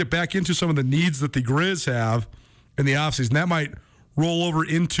quickly, and then we'll get back into some of the needs that the Grizz have in the offseason. That might roll over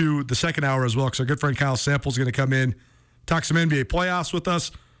into the second hour as well, because our good friend Kyle Sample is going to come in, talk some NBA playoffs with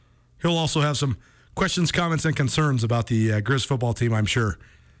us. He'll also have some questions, comments, and concerns about the Grizz football team, I'm sure.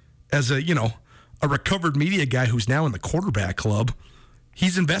 As a recovered media guy who's now in the quarterback club,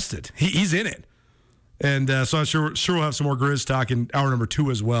 he's invested. He's in it. And so I'm sure we'll have some more Grizz talk in hour number 2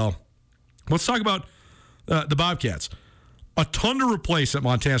 as well. Let's talk about the Bobcats. A ton to replace at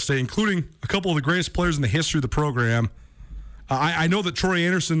Montana State, including a couple of the greatest players in the history of the program. I know that Troy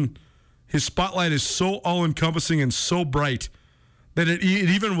Anderson, his spotlight is so all-encompassing and so bright that it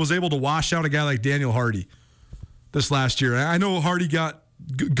even was able to wash out a guy like Daniel Hardy this last year. I know Hardy got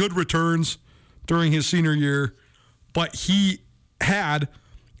good returns during his senior year, but he had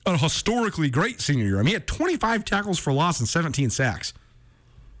a historically great senior year. I mean, he had 25 tackles for loss and 17 sacks.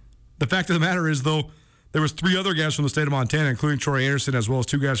 The fact of the matter is, though, there was 3 other guys from the state of Montana, including Troy Anderson, as well as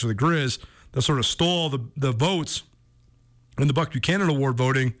 2 guys for the Grizz, that sort of stole the votes in the Buck Buchanan Award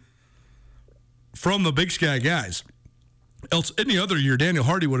voting from the Big Sky guys. Else, any other year, Daniel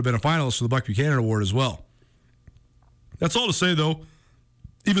Hardy would have been a finalist for the Buck Buchanan Award as well. That's all to say, though,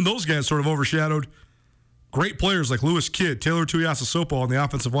 even those guys sort of overshadowed great players like Lewis Kidd, Taylor Tuiasosopo on the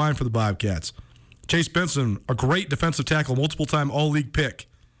offensive line for the Bobcats. Chase Benson, a great defensive tackle, multiple-time All-League pick.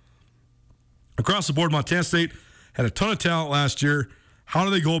 Across the board, Montana State had a ton of talent last year. How do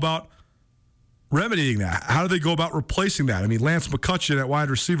they go about remedying that? How do they go about replacing that? I mean, Lance McCutcheon at wide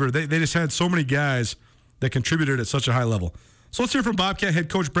receiver, they just had so many guys that contributed at such a high level. So let's hear from Bobcat head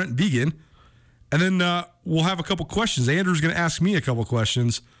coach Brent Vigen, and then we'll have a couple questions. Andrew's going to ask me a couple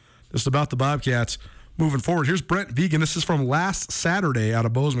questions just about the Bobcats moving forward. Here's Brent Vigen. This is from last Saturday out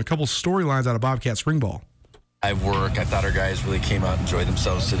of Bozeman. A couple storylines out of Bobcat spring ball. I thought our guys really came out and enjoyed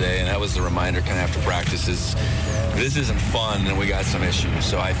themselves today, and that was the reminder kind of after practice is this isn't fun and we got some issues.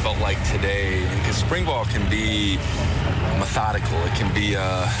 So I felt like today, because spring ball can be methodical, it can be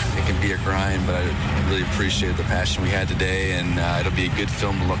a grind, but I really appreciate the passion we had today, and it'll be a good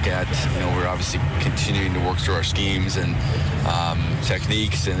film to look at. We're obviously continuing to work through our schemes and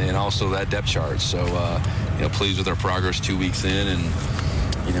techniques and also that depth chart. So pleased with our progress 2 weeks in, and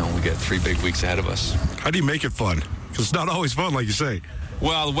we got 3 big weeks ahead of us. How do you make it fun? Because it's not always fun, like you say.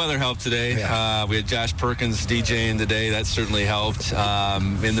 Well, the weather helped today. Yeah. We had Josh Perkins DJing today. That certainly helped.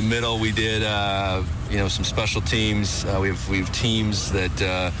 In the middle, we did some special teams. We have teams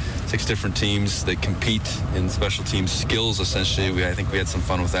that 6 different teams that compete in special teams skills. Essentially, I think we had some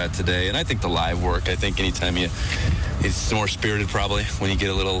fun with that today, and I think the live work. I think anytime it's more spirited probably when you get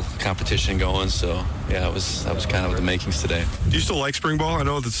a little competition going. So yeah, that was kind of the makings today. Do you still like spring ball? I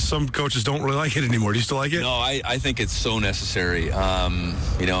know that some coaches don't really like it anymore. Do you still like it? No, I think it's so necessary.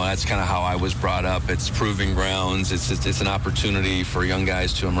 That's kind of how I was brought up. It's proving grounds. It's an opportunity for young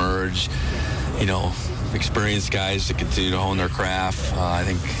guys to emerge. Experienced guys to continue to hone their craft. I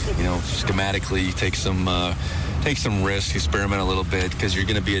think schematically take some risks, experiment a little bit, because you're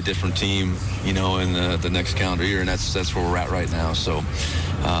going to be a different team, in the next calendar year, and that's where we're at right now. So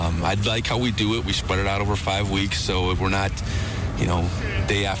I like how we do it. We spread it out over 5 weeks, so we're not,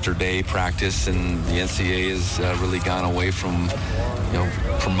 day after day practice, and the NCAA has really gone away from,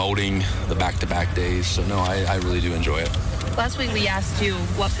 promoting the back-to-back days. So no, I really do enjoy it. Last week we asked you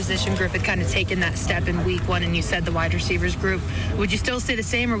what position group had kind of taken that step in week 1, and you said the wide receivers group. Would you still say the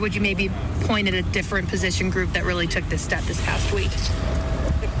same, or would you maybe point at a different position group that really took this step this past week?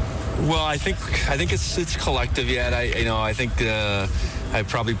 Well, I think it's collective yet. I think I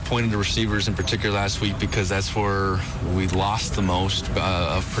probably pointed to receivers in particular last week because that's where we lost the most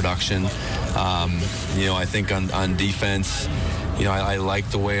of production. I think on defense, I like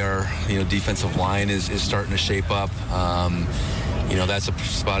the way our defensive line is starting to shape up. That's a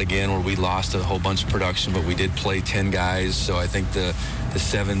spot again where we lost a whole bunch of production, but we did play 10 guys. So I think the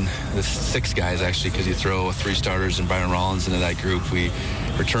 6 guys actually, because you throw 3 starters and Byron Rollins into that group, we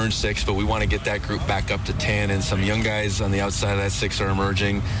returned 6, but we want to get that group back up to 10. And some young guys on the outside of that 6 are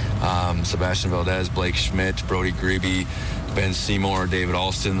emerging. Sebastian Valdez, Blake Schmidt, Brody Grebe, Ben Seymour, David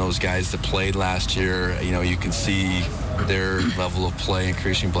Alston, those guys that played last year, you can see their level of play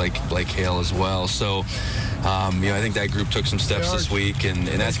increasing. Blake Hale as well. So, I think that group took some steps this week, and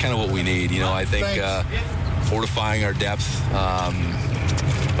that's kind of what we need. I think fortifying our depth,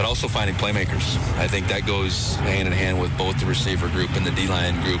 but also finding playmakers. I think that goes hand in hand with both the receiver group and the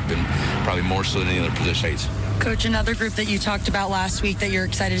D-line group, and probably more so than any other positions. Coach, another group that you talked about last week that you're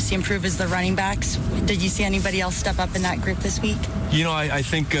excited to see improve is the running backs. Did you see anybody else step up in that group this week? I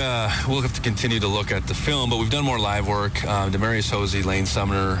think we'll have to continue to look at the film, but we've done more live work. Demarius Hosey, Lane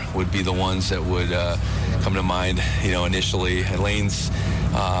Sumner would be the ones that would come to mind, initially. And Lane's,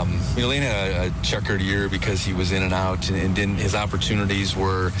 Lane had a checkered year because he was in and out, and his opportunities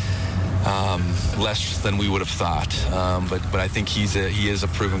were less than we would have thought. But I think he is a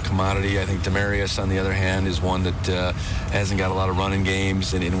proven commodity. I think Demarius, on the other hand, is one that hasn't got a lot of running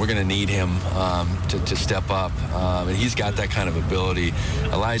games, and we're going to need him to step up. And he's got that kind of ability.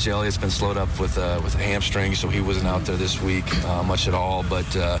 Elijah Elliott's been slowed up with a hamstring, so he wasn't out there this week much at all.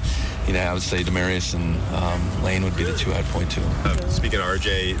 But I would say Demarius and Lane would be the 2 I'd point to. Speaking of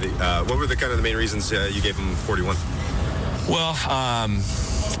RJ, what were the kind of the main reasons you gave him 41? Well,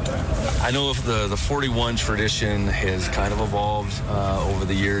 I know the 41 tradition has kind of evolved over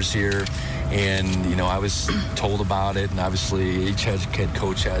the years here, and I was told about it, and obviously each head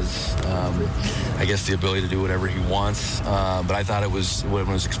coach has I guess the ability to do whatever he wants, but I thought when it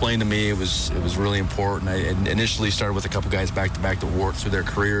was explained to me, it was really important. I initially started with a couple guys back to back that worked through their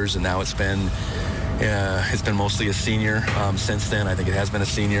careers, and now it's been mostly a senior since then. I think it has been a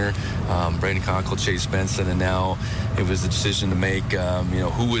senior, Braden Conkle, Chase Benson, and now it was the decision to make,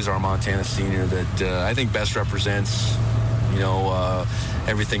 who is our Montana senior that I think best represents,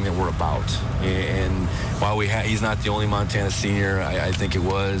 everything that we're about. And while he's not the only Montana senior, I think it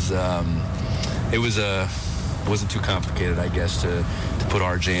wasn't too complicated, I guess, to put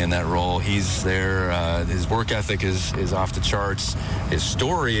RJ in that role. He's there. His work ethic is off the charts. His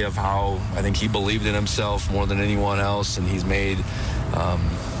story of how I think he believed in himself more than anyone else, and he's made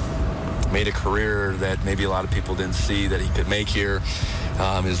a career that maybe a lot of people didn't see that he could make here.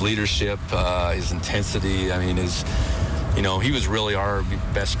 His leadership, his intensity. I mean, he was really our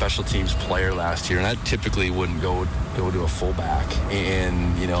best special teams player last year, and that typically wouldn't go to a fullback.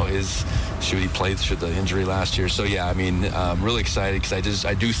 And he played through the injury last year. So yeah, I'm really excited because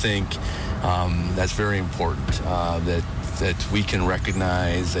I do think that's very important that we can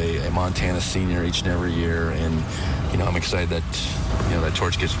recognize a Montana senior each and every year. And I'm excited that that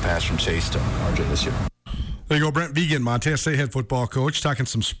torch gets passed from Chase to RJ this year. There you go, Brent Vigen, Montana State head football coach, talking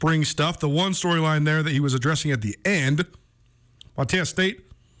some spring stuff. The one storyline there that he was addressing at the end, Montana State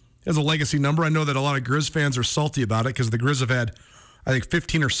has a legacy number. I know that a lot of Grizz fans are salty about it because the Grizz have had, I think,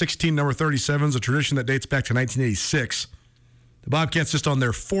 15 or 16 number 37s, a tradition that dates back to 1986. The Bobcats just on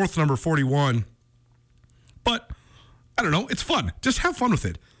their 4th number 41. But, I don't know, it's fun. Just have fun with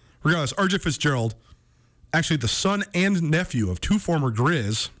it. Regardless, RJ Fitzgerald, actually the son and nephew of 2 former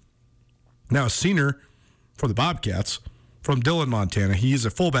Grizz, now a senior for the Bobcats from Dillon, Montana. He's a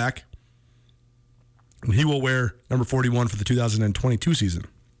fullback, and he will wear number 41 for the 2022 season.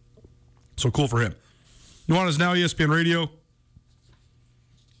 So cool for him. Nuanez Now, ESPN Radio,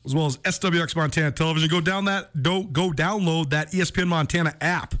 as well as SWX Montana Television. Go download that ESPN Montana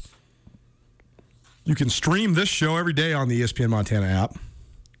app. You can stream this show every day on the ESPN Montana app.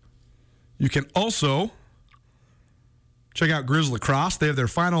 You can also check out Grizz Lacrosse. They have their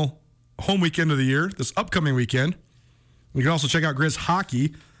final home weekend of the year, this upcoming weekend. You can also check out Grizz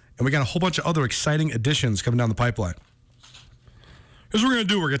Hockey, and we got a whole bunch of other exciting additions coming down the pipeline. Here's what we're going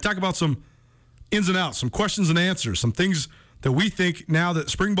to do. We're going to talk about some ins and outs, some questions and answers, some things that we think now that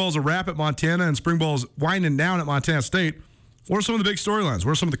spring ball's a wrap at Montana and spring ball's winding down at Montana State. What are some of the big storylines?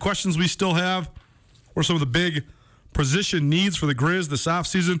 What are some of the questions we still have? What are some of the big position needs for the Grizz this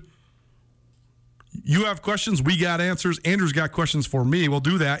offseason? You have questions. We got answers. Andrew's got questions for me. We'll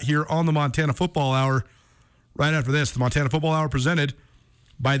do that here on the Montana Football Hour right after this. The Montana Football Hour presented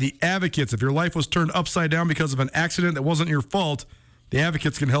by the Advocates. If your life was turned upside down because of an accident that wasn't your fault, the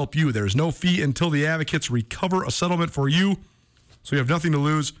Advocates can help you. There's no fee until the Advocates recover a settlement for you, so you have nothing to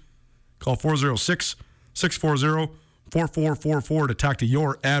lose. Call 406-640-4444 to talk to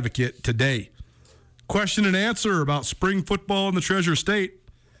your advocate today. Question and answer about spring football in the Treasure State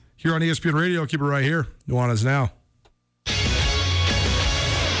here on ESPN Radio. Keep it right here. Nuanez Now.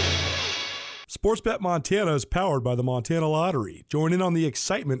 Sportsbet Montana is powered by the Montana Lottery. Join in on the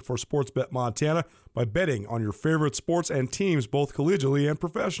excitement for Sportsbet Montana by betting on your favorite sports and teams both collegially and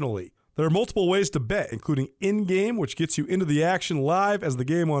professionally. There are multiple ways to bet, including in-game, which gets you into the action live as the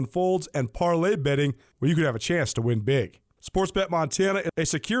game unfolds, and parlay betting, where you could have a chance to win big. Sportsbet Montana is a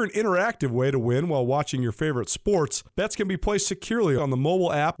secure and interactive way to win while watching your favorite sports. Bets can be placed securely on the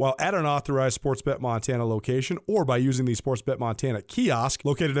mobile app while at an authorized Sportsbet Montana location or by using the Sportsbet Montana kiosk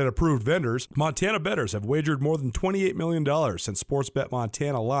located at approved vendors. Montana bettors have wagered more than $28 million since Sportsbet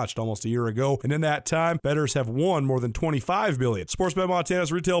Montana launched almost a year ago, and in that time, bettors have won more than $25 million. Sportsbet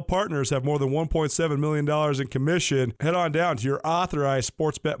Montana's retail partners have more than $1.7 million in commission. Head on down to your authorized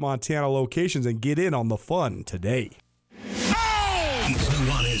Sportsbet Montana locations and get in on the fun today. It's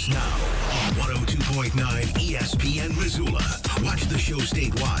Nuanez Now on 102.9 ESPN Missoula. Watch the show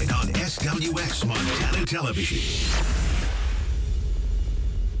statewide on SWX Montana Television.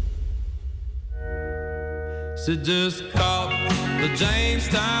 She just caught the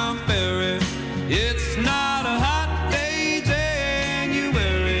Jamestown Ferry. It's not a hot day,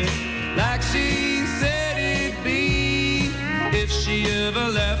 January, like she said it'd be if she ever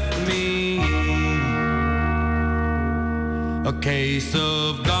left me. A case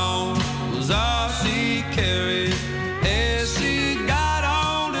of gone was all she carried as she got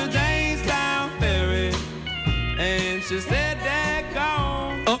on the Jamestown Ferry, and she said that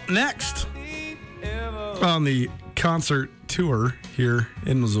gone. Up next on the concert tour here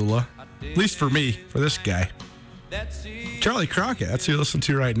in Missoula, at least for me, for this guy, Charlie Crockett. That's who you listen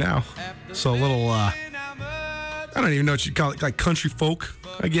to right now. So a little, I don't even know what you'd call it, like country folk,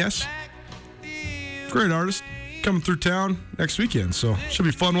 I guess. Great artist. Coming through town next weekend, so should be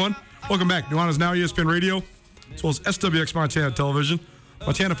a fun one. Welcome back. Nuanez Now, ESPN Radio, as well as SWX Montana Television.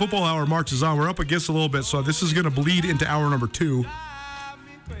 Montana Football Hour marches on. We're up against a little bit, so this is going to bleed into hour number 2.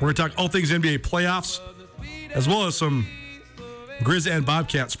 We're going to talk all things NBA playoffs, as well as some Grizz and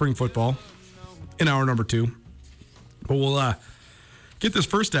Bobcat spring football in hour number 2. But we'll get this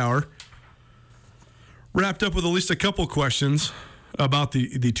first hour wrapped up with at least a couple questions about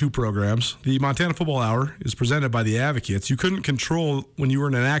the two programs. The Montana Football Hour is presented by the Advocates. You couldn't control when you were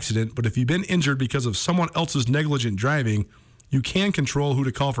in an accident, but if you've been injured because of someone else's negligent driving, you can control who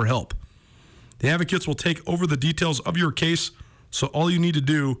to call for help. The Advocates will take over the details of your case, so all you need to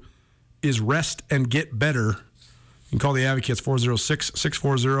do is rest and get better. You can call the Advocates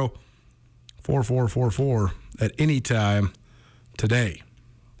 406-640-4444 at any time today.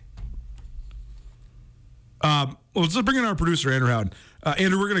 Well, let's bring in our producer, Andrew Howden.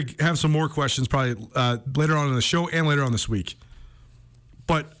 Andrew, we're going to have some more questions probably later on in the show and later on this week.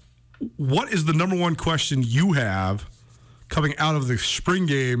 But what is the number one question you have coming out of the spring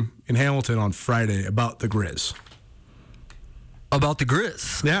game in Hamilton on Friday about the Grizz? About the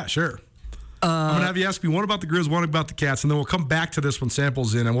Grizz? Yeah, sure. I'm going to have you ask me one about the Grizz, one about the Cats, and then we'll come back to this when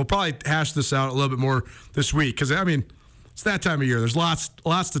Sample's in, and we'll probably hash this out a little bit more this week because, I mean, it's that time of year. There's lots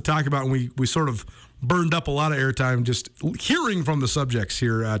to talk about, and we sort of burned up a lot of airtime just hearing from the subjects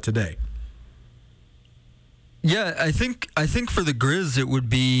here today. Yeah, I think for the Grizz it would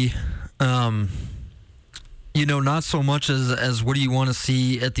be, not so much as what do you want to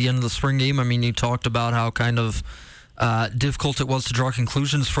see at the end of the spring game. I mean, you talked about how kind of difficult it was to draw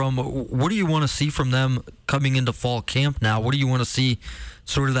conclusions from. What do you want to see from them coming into fall camp now? What do you want to see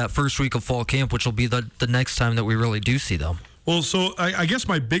sort of that first week of fall camp, which will be the next time that we really do see them? Well, so I guess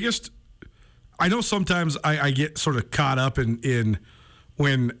my biggest, I know sometimes I get sort of caught up in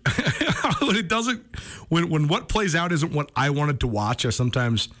when when it doesn't, when what plays out isn't what I wanted to watch. I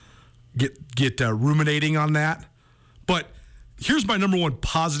sometimes get ruminating on that. But here's my number one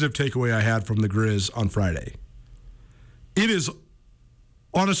positive takeaway I had from the Grizz on Friday. It is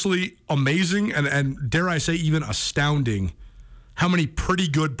honestly amazing and dare I say even astounding how many pretty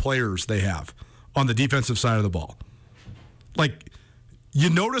good players they have on the defensive side of the ball. Like, you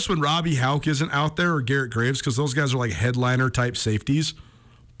notice when Robbie Hauck isn't out there or Garrett Graves because those guys are like headliner-type safeties.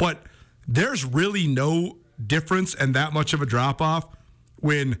 But there's really no difference and that much of a drop-off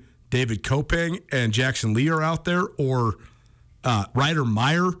when David Kopeng and Jackson Lee are out there, or Ryder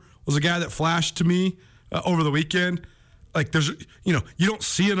Meyer was a guy that flashed to me over the weekend. Like, there's, you don't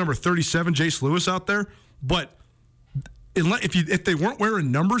see a number 37 Jace Lewis out there, but if they weren't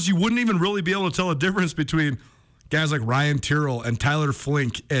wearing numbers, you wouldn't even really be able to tell a difference between guys like Ryan Tyrrell and Tyler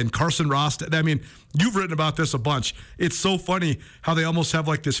Flink and Carson Ross. I mean, you've written about this a bunch. It's so funny how they almost have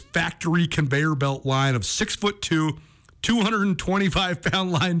like this factory conveyor belt line of 6'2",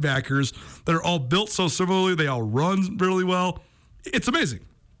 225-pound linebackers that are all built so similarly. They all run really well. It's amazing.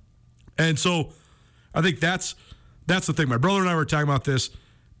 And so I think that's the thing. My brother and I were talking about this.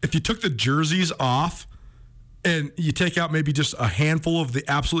 If you took the jerseys off and you take out maybe just a handful of the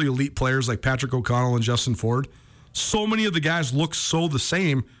absolutely elite players like Patrick O'Connell and Justin Ford, so many of the guys look so the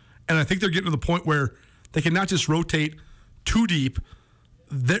same. And I think they're getting to the point where they can not just rotate too deep.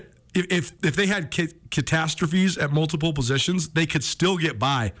 If they had catastrophes at multiple positions, they could still get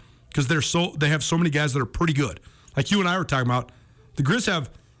by because they have so many guys that are pretty good. Like you and I were talking about, the Grizz have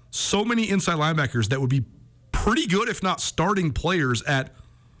so many inside linebackers that would be pretty good, if not starting players at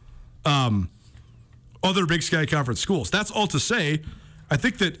other Big Sky Conference schools. That's all to say, I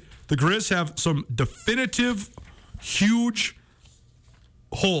think that the Grizz have some definitive, huge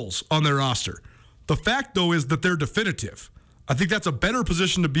holes on their roster. The fact, though, is that they're definitive. I think that's a better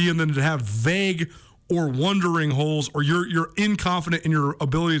position to be in than to have vague or wondering holes, or you're inconfident in your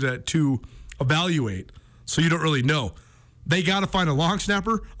ability to evaluate, so you don't really know. They got to find a long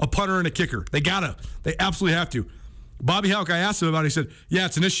snapper, a punter, and a kicker. They absolutely have to. Bobby Hauck, I asked him about it. He said, yeah,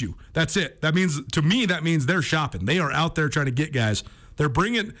 it's an issue. That's it. That means they're shopping. They are out there trying to get guys. They're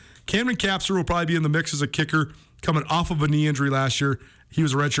bringing Cameron Capser will probably be in the mix as a kicker coming off of a knee injury last year. He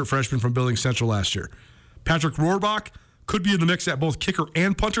was a redshirt freshman from Billings Central last year. Patrick Rohrbach could be in the mix at both kicker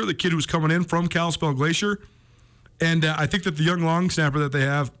and punter, the kid who's coming in from Kalispell Glacier. And I think that the young long snapper that they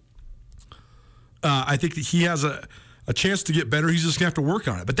have, I think that he has a chance to get better. He's just going to have to work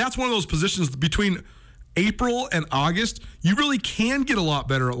on it. But that's one of those positions between April and August, you really can get a lot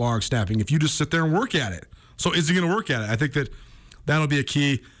better at long snapping if you just sit there and work at it. So is he going to work at it? I think that that'll be a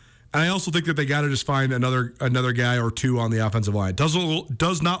key. And I also think that they got to just find another guy or two on the offensive line.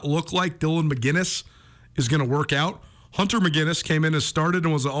 Does not look like Dylan McGinnis is going to work out. Hunter McGinnis came in and started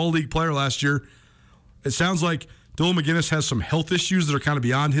and was an all-league player last year. It sounds like Dylan McGinnis has some health issues that are kind of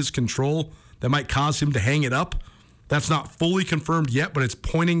beyond his control that might cause him to hang it up. That's not fully confirmed yet, but it's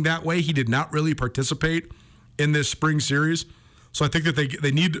pointing that way. He did not really participate in this spring series. So I think that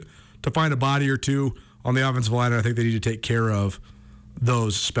they need to find a body or two on the offensive line, and I think they need to take care of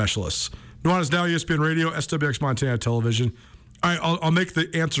those specialists. Nuanez Now, ESPN Radio, SWX Montana Television. All right, I'll make the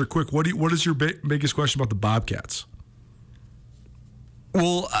answer quick. What is your biggest question about the Bobcats?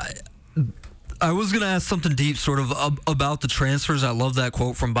 Well, I was going to ask something deep sort of about the transfers. I love that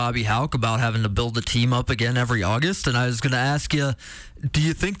quote from Bobby Hauck about having to build the team up again every August. And I was going to ask you, do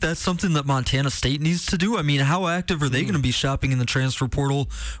you think that's something that Montana State needs to do? I mean, how active are they going to be shopping in the transfer portal?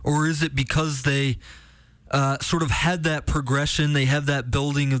 Or is it because they sort of had that progression, they have that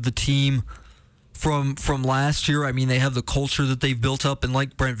building of the team from last year? I mean, they have the culture that they've built up. And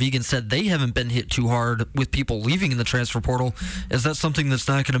like Brent Vigen said, they haven't been hit too hard with people leaving in the transfer portal. Is that something that's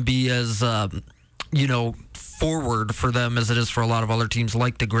not going to be as forward for them as it is for a lot of other teams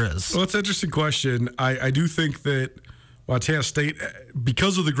like the Grizz? Well, it's an interesting question. I do think that Montana State,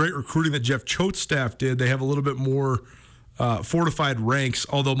 because of the great recruiting that Jeff Choate's staff did, they have a little bit more fortified ranks,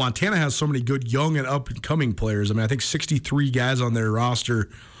 although Montana has so many good young and up-and-coming players. I mean, I think 63 guys on their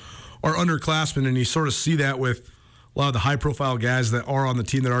roster are underclassmen, and you sort of see that with a lot of the high-profile guys that are on the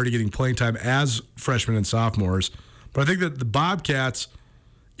team that are already getting playing time as freshmen and sophomores. But I think that the Bobcats,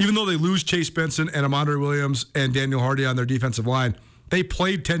 even though they lose Chase Benson and Amandre Williams and Daniel Hardy on their defensive line, they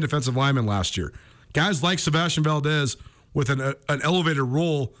played 10 defensive linemen last year. Guys like Sebastian Valdez with an elevated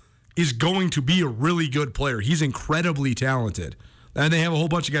role is going to be a really good player. He's incredibly talented. And they have a whole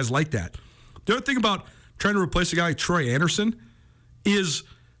bunch of guys like that. The other thing about trying to replace a guy like Troy Anderson is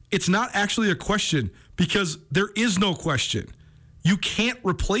it's not actually a question because there is no question. You can't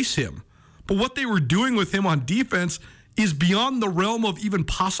replace him. But what they were doing with him on defense is beyond the realm of even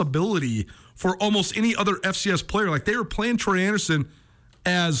possibility for almost any other FCS player. Like, they were playing Troy Anderson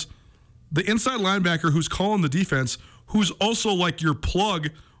as the inside linebacker who's calling the defense, who's also like your plug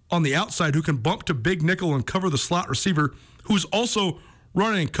on the outside who can bump to big nickel and cover the slot receiver, who's also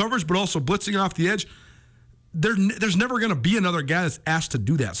running in coverage but also blitzing off the edge. There's never going to be another guy that's asked to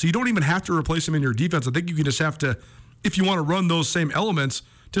do that. So you don't even have to replace him in your defense. I think you can just have to, if you want to run those same elements,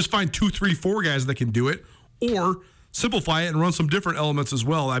 just find 2, 3, 4 guys that can do it, or simplify it and run some different elements as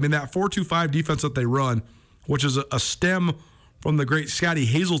well. I mean, that 4-2-5 defense that they run, which is a stem from the great Scotty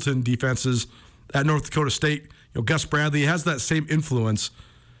Hazelton defenses at North Dakota State. Gus Bradley has that same influence.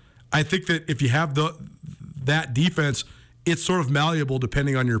 I think that if you have that defense, it's sort of malleable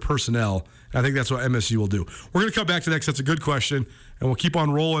depending on your personnel. And I think that's what MSU will do. We're going to come back to that because that's a good question, and we'll keep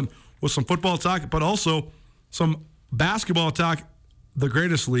on rolling with some football talk, but also some basketball talk. The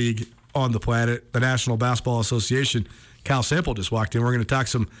greatest league on the planet, the National Basketball Association. Kyle Sample just walked in. We're going to talk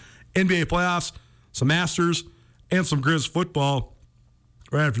some NBA playoffs, some Masters, and some Grizz football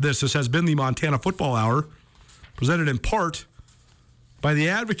right after this. This has been the Montana Football Hour, presented in part by the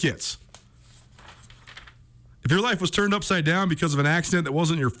Advocates. If your life was turned upside down because of an accident that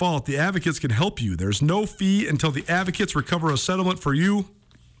wasn't your fault, the Advocates can help you. There's no fee until the Advocates recover a settlement for you,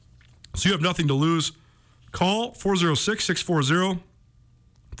 so you have nothing to lose. Call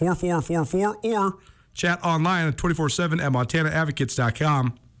 406-640-4444 or chat online at 24/7 at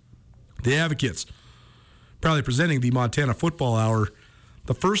montanaadvocates.com. The Advocates, proudly presenting the Montana Football Hour,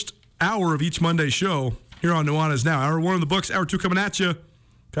 the first hour of each Monday show here on Nuanez Now. Hour 1 in the books, hour 2 coming at you.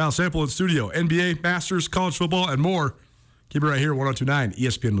 Kyle Sample in studio. NBA, Masters, college football, and more. Keep it right here, 102.9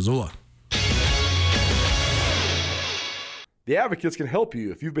 ESPN Missoula. The Advocates can help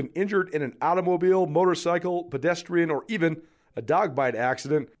you if you've been injured in an automobile, motorcycle, pedestrian, or even a dog bite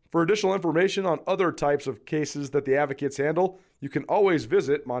accident. For additional information on other types of cases that the Advocates handle, you can always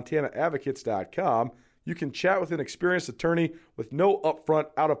visit montanaadvocates.com. You can chat with an experienced attorney with no upfront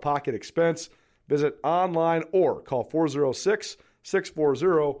out-of-pocket expense. Visit online or call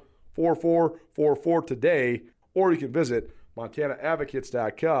 406-640-4444 today, or you can visit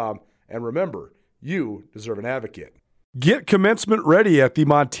montanaadvocates.com. And remember, you deserve an advocate. Get commencement ready at the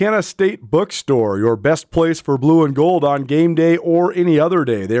Montana State Bookstore, your best place for blue and gold on game day or any other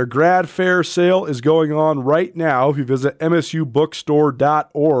day. Their grad fair sale is going on right now if you visit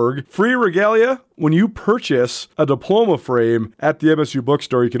msubookstore.org. Free regalia when you purchase a diploma frame at the MSU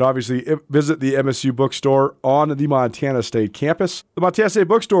Bookstore. You can obviously visit the MSU Bookstore on the Montana State campus. The Montana State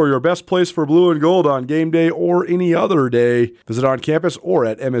Bookstore, your best place for blue and gold on game day or any other day. Visit on campus or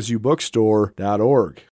at msubookstore.org.